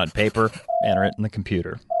 Write it down on paper, enter it in the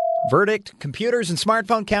computer. Verdict, computers and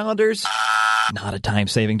smartphone calendars, not a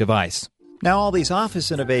time-saving device. Now all these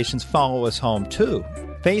office innovations follow us home too.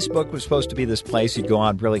 Facebook was supposed to be this place you'd go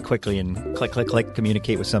on really quickly and click, click, click,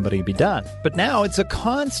 communicate with somebody and be done. But now it's a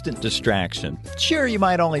constant distraction. Sure, you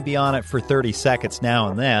might only be on it for 30 seconds now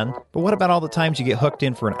and then, but what about all the times you get hooked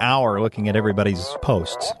in for an hour looking at everybody's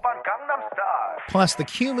posts? Plus the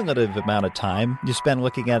cumulative amount of time you spend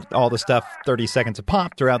looking at all the stuff 30 seconds a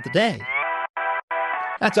pop throughout the day.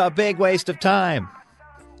 That's a big waste of time.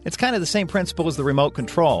 It's kind of the same principle as the remote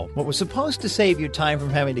control. What was supposed to save you time from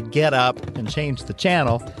having to get up and change the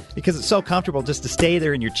channel, because it's so comfortable just to stay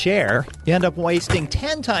there in your chair, you end up wasting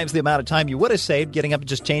 10 times the amount of time you would have saved getting up and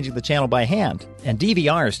just changing the channel by hand. And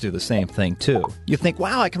DVRs do the same thing, too. You think,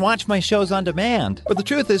 wow, I can watch my shows on demand. But the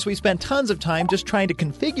truth is we spend tons of time just trying to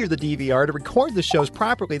configure the DVR to record the shows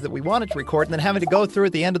properly that we wanted to record, and then having to go through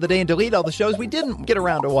at the end of the day and delete all the shows we didn't get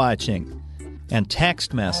around to watching. And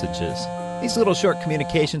text messages. These little short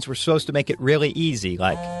communications were supposed to make it really easy,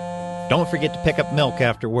 like, don't forget to pick up milk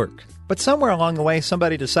after work. But somewhere along the way,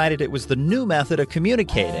 somebody decided it was the new method of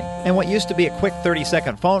communicating. And what used to be a quick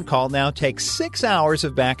 30-second phone call now takes 6 hours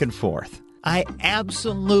of back and forth. I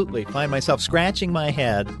absolutely find myself scratching my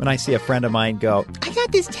head when I see a friend of mine go, I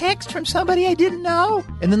got this text from somebody I didn't know.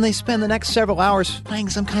 And then they spend the next several hours playing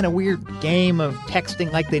some kind of weird game of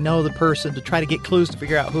texting like they know the person to try to get clues to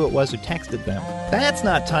figure out who it was who texted them. That's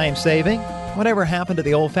not time-saving. Whatever happened to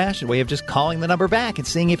the old-fashioned way of just calling the number back and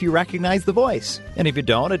seeing if you recognize the voice? And if you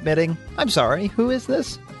don't, admitting, I'm sorry, who is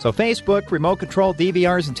this? So Facebook, remote control,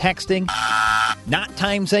 DVRs, and texting, not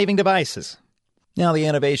time-saving devices. Now the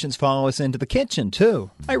innovations follow us into the kitchen,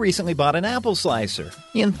 too. I recently bought an apple slicer.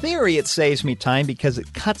 In theory, it saves me time because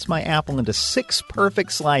it cuts my apple into 6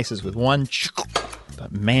 perfect slices with one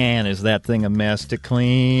but man, is that thing a mess to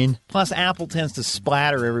clean. Plus, apple tends to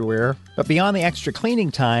splatter everywhere. But beyond the extra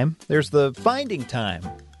cleaning time, there's the finding time.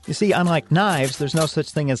 You see, unlike knives, there's no such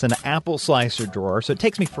thing as an apple slicer drawer, so it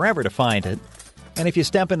takes me forever to find it. And if you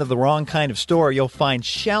step into the wrong kind of store, you'll find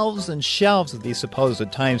shelves and shelves of these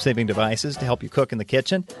supposed time-saving devices to help you cook in the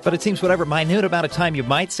kitchen. But it seems whatever minute amount of time you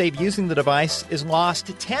might save using the device is lost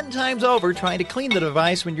 10 times over trying to clean the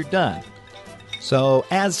device when you're done. So,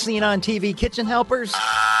 as seen on TV kitchen helpers,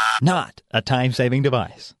 not a time-saving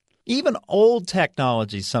device. Even old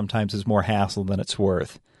technology sometimes is more hassle than it's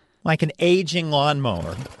worth. Like an aging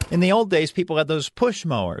lawnmower. In the old days, people had those push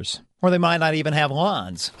mowers. Or they might not even have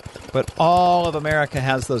lawns. But all of America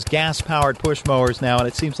has those gas-powered push mowers now, and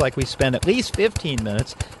it seems like we spend at least 15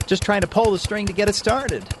 minutes just trying to pull the string to get it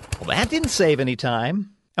started. Well, that didn't save any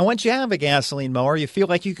time. And once you have a gasoline mower, you feel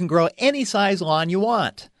like you can grow any size lawn you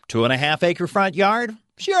want. 2.5-acre front yard?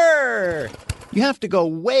 Sure! You have to go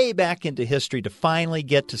way back into history to finally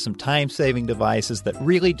get to some time-saving devices that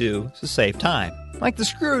really do save time. Like the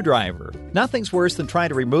screwdriver. Nothing's worse than trying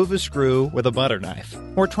to remove a screw with a butter knife.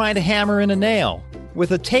 Or trying to hammer in a nail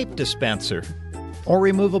with a tape dispenser. Or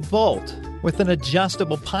remove a bolt with an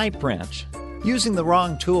adjustable pipe wrench. Using the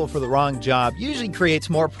wrong tool for the wrong job usually creates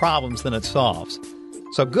more problems than it solves.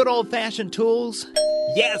 So good old-fashioned tools?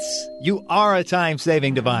 Yes, you are a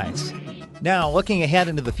time-saving device. Now, looking ahead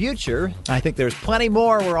into the future, I think there's plenty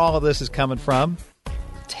more where all of this is coming from.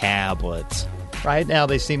 Tablets. Right now,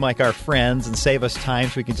 they seem like our friends and save us time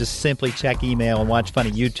so we can just simply check email and watch funny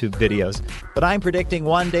YouTube videos. But I'm predicting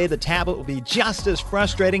one day the tablet will be just as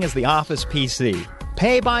frustrating as the Office PC.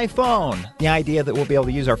 Pay by phone. The idea that we'll be able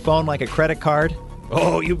to use our phone like a credit card.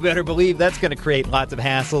 Oh, you better believe that's going to create lots of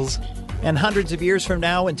hassles. And hundreds of years from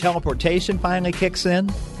now, when teleportation finally kicks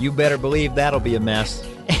in, you better believe that'll be a mess.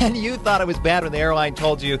 And you thought it was bad when the airline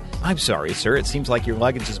told you, "I'm sorry, sir, it seems like your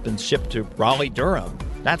luggage has been shipped to Raleigh-Durham."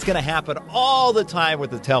 That's going to happen all the time with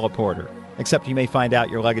the teleporter. Except you may find out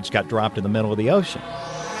your luggage got dropped in the middle of the ocean.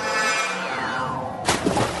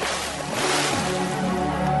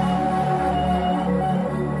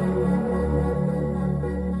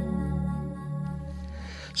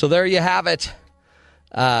 So there you have it.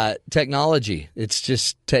 Technology. It's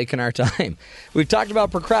just taking our time. We've talked about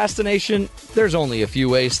procrastination. There's only a few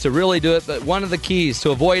ways to really do it, but one of the keys to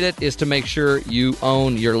avoid it is to make sure you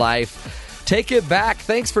own your life. Take it back.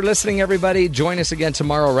 Thanks for listening, everybody. Join us again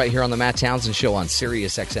tomorrow right here on the Matt Townsend Show on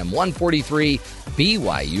Sirius XM 143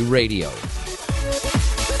 BYU Radio.